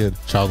somebody's kid.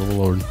 Child of the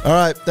Lord. All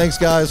right, thanks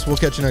guys. We'll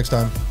catch you next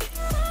time.